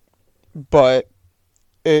situation, but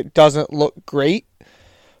it doesn't look great.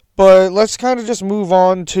 But let's kind of just move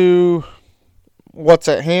on to what's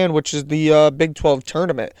at hand, which is the Big 12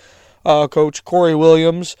 tournament. Coach Corey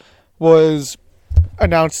Williams was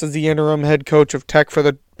announced as the interim head coach of Tech for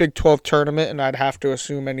the Big 12 tournament, and I'd have to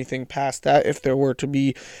assume anything past that if there were to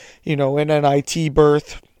be, an NIT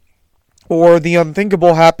berth or the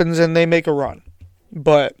unthinkable happens and they make a run.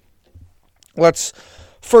 But let's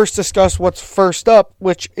first discuss what's first up,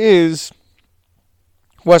 which is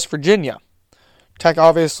West Virginia. Tech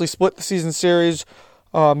obviously split the season series.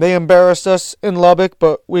 They embarrassed us in Lubbock,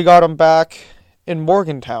 but we got them back in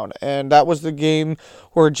Morgantown. And that was the game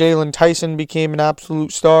where Jalen Tyson became an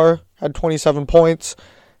absolute star, had 27 points,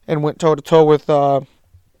 and went toe-to-toe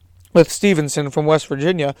with Stevenson from West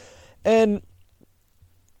Virginia. And,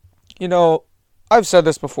 I've said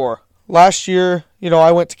this before. Last year,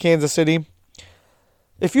 I went to Kansas City.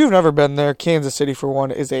 If you've never been there, Kansas City, for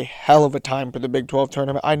one, is a hell of a time for the Big 12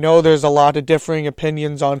 tournament. I know there's a lot of differing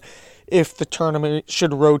opinions on if the tournament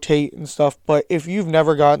should rotate and stuff, but if you've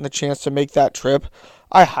never gotten the chance to make that trip,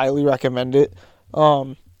 I highly recommend it.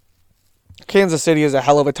 Kansas City is a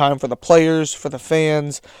hell of a time for the players, for the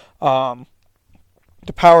fans. The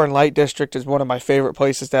Power and Light District is one of my favorite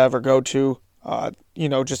places to ever go to.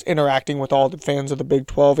 Just interacting with all the fans of the Big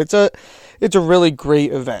 12. It's a really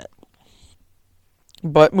great event.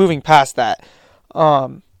 But moving past that,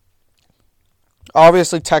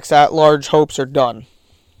 obviously Tech's at-large hopes are done.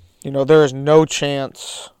 There is no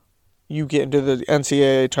chance you get into the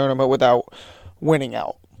NCAA tournament without winning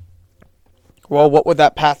out. Well, what would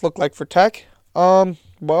that path look like for Tech?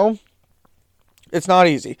 Well, it's not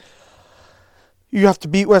easy. You have to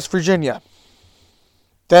beat West Virginia.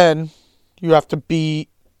 Then you have to beat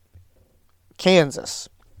Kansas.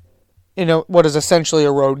 What is essentially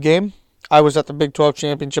a road game. I was at the Big 12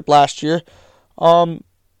 Championship last year.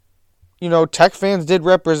 Tech fans did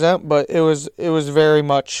represent, but it was very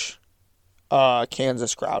much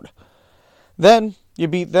Kansas crowd. Then you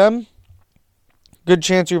beat them. Good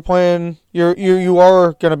chance you're playing. You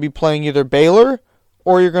are going to be playing either Baylor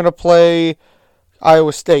or you're going to play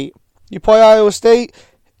Iowa State. You play Iowa State,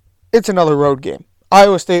 it's another road game.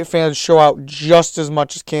 Iowa State fans show out just as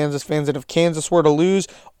much as Kansas fans, and if Kansas were to lose,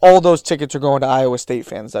 all those tickets are going to Iowa State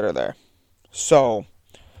fans that are there. So,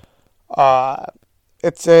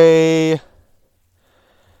 it's a...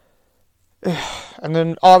 And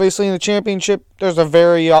then, obviously, in the championship, there's a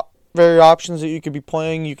very options that you could be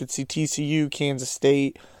playing. You could see TCU, Kansas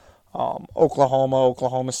State,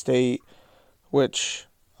 Oklahoma State,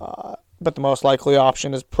 but the most likely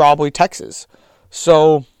option is probably Texas.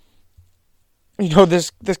 So,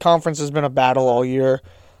 this conference has been a battle all year.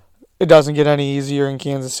 It doesn't get any easier in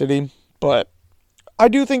Kansas City, but I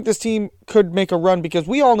do think this team could make a run because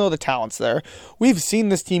we all know the talent's there. We've seen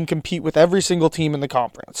this team compete with every single team in the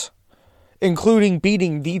conference, including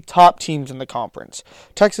beating the top teams in the conference.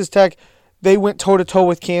 Texas Tech, they went toe-to-toe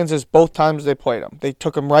with Kansas both times they played them. They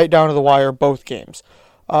took them right down to the wire both games.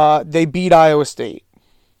 They beat Iowa State.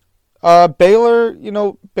 Baylor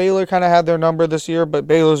kind of had their number this year, but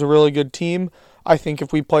Baylor's a really good team. I think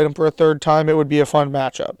if we played them for a third time, it would be a fun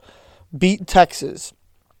matchup. Beat Texas.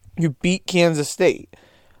 You beat Kansas State.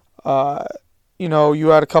 You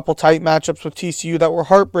had a couple tight matchups with TCU that were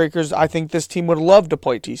heartbreakers. I think this team would love to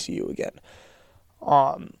play TCU again.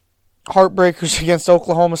 Heartbreakers against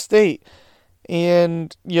Oklahoma State.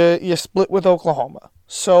 And you split with Oklahoma.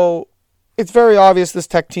 So it's very obvious this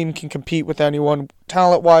Tech team can compete with anyone.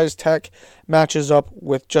 Talent-wise, Tech matches up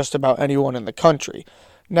with just about anyone in the country.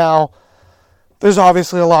 Now, there's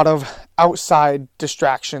obviously a lot of outside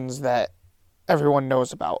distractions that everyone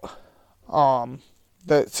knows about.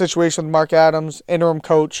 The situation with Mark Adams, interim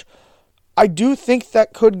coach, I do think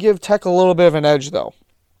that could give Tech a little bit of an edge, though.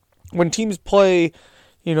 When teams play,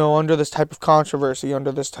 under this type of controversy,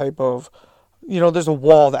 under this type of, there's a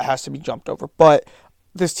wall that has to be jumped over. But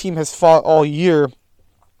this team has fought all year,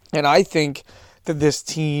 and I think that this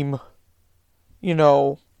team,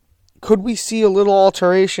 could we see a little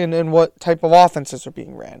alteration in what type of offenses are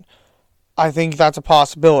being ran? I think that's a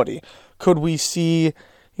possibility. Could we see,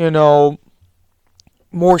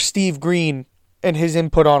 more Steve Green and his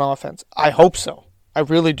input on offense? I hope so. I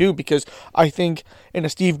really do, because I think in a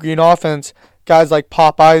Steve Green offense, guys like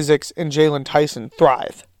Pop Isaacs and Jalen Tyson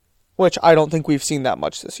thrive, which I don't think we've seen that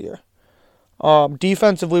much this year.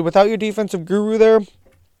 Defensively, without your defensive guru there,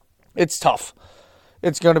 it's tough.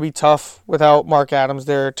 It's going to be tough without Mark Adams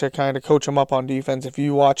there to kind of coach him up on defense. If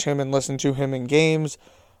you watch him and listen to him in games,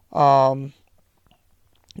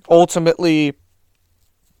 ultimately,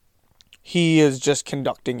 he is just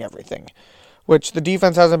conducting everything, which the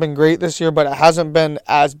defense hasn't been great this year, but it hasn't been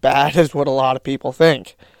as bad as what a lot of people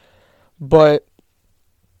think. But,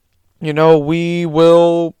 we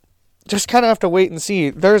will just kind of have to wait and see.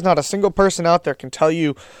 There's not a single person out there can tell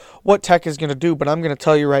you what Tech is going to do, but I'm going to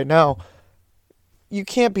tell you right now, you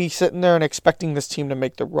can't be sitting there and expecting this team to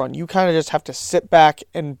make the run. You kind of just have to sit back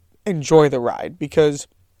and enjoy the ride, because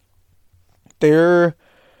there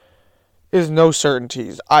is no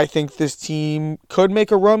certainties. I think this team could make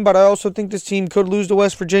a run, but I also think this team could lose to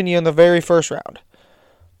West Virginia in the very first round.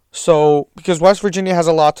 So, because West Virginia has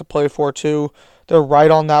a lot to play for too, they're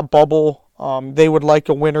right on that bubble. They would like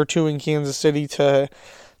a win or two in Kansas City to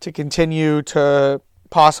continue to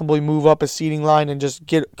possibly move up a seeding line and just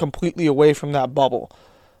get completely away from that bubble.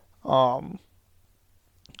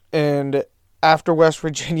 And after West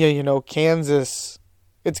Virginia, Kansas,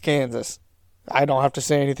 it's Kansas. I don't have to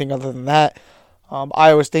say anything other than that.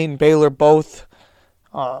 Iowa State and Baylor both.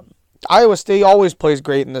 Iowa State always plays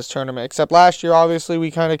great in this tournament, except last year, obviously,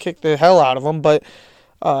 we kind of kicked the hell out of them, but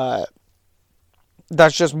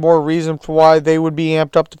that's just more reason for why they would be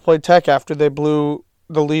amped up to play Tech after they blew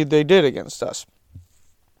the lead they did against us.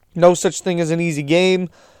 No such thing as an easy game,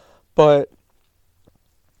 but,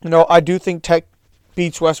 I do think Tech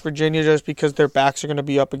beats West Virginia just because their backs are going to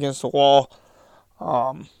be up against the wall.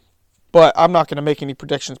 But I'm not going to make any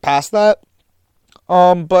predictions past that.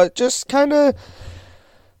 But just kind of,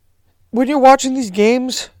 when you're watching these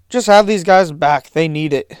games, just have these guys back. They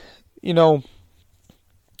need it.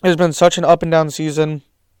 It's been such an up and down season.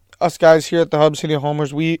 Us guys here at the Hub City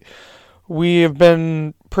Homers, we have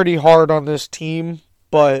been pretty hard on this team,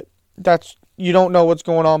 but you don't know what's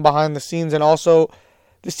going on behind the scenes. And also,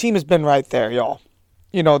 this team has been right there, y'all.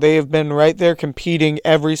 They have been right there competing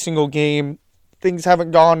every single game. Things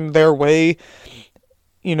haven't gone their way,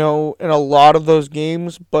 in a lot of those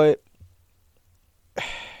games, but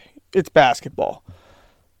it's basketball.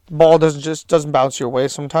 The ball doesn't bounce your way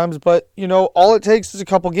sometimes, but, all it takes is a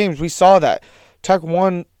couple games. We saw that. Tech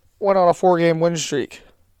went on a 4-game win streak,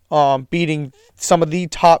 beating some of the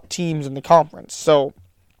top teams in the conference. So,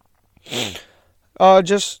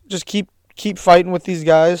 just keep fighting with these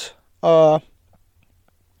guys.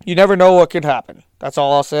 You never know what could happen. That's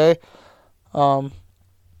all I'll say. But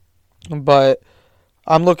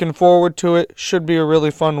I'm looking forward to it. Should be a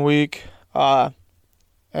really fun week.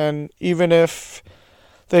 And even if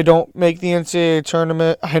they don't make the NCAA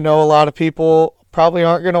tournament, I know a lot of people probably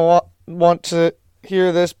aren't going to want to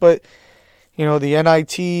hear this, but, the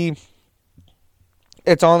NIT,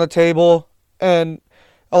 it's on the table. And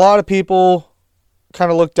a lot of people kind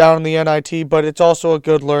of look down on the NIT, but it's also a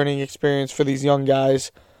good learning experience for these young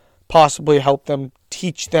guys. Possibly help them,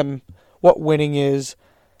 teach them what winning is,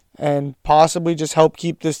 and possibly just help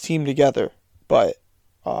keep this team together. But,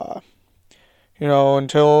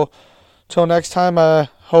 until next time, I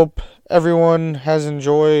hope everyone has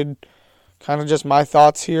enjoyed kind of just my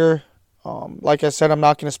thoughts here. Like I said, I'm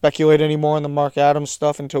not going to speculate anymore on the Mark Adams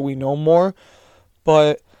stuff until we know more.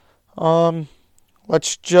 But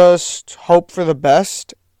let's just hope for the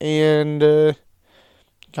best, and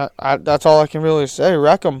that's all I can really say.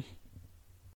 Wreck 'em.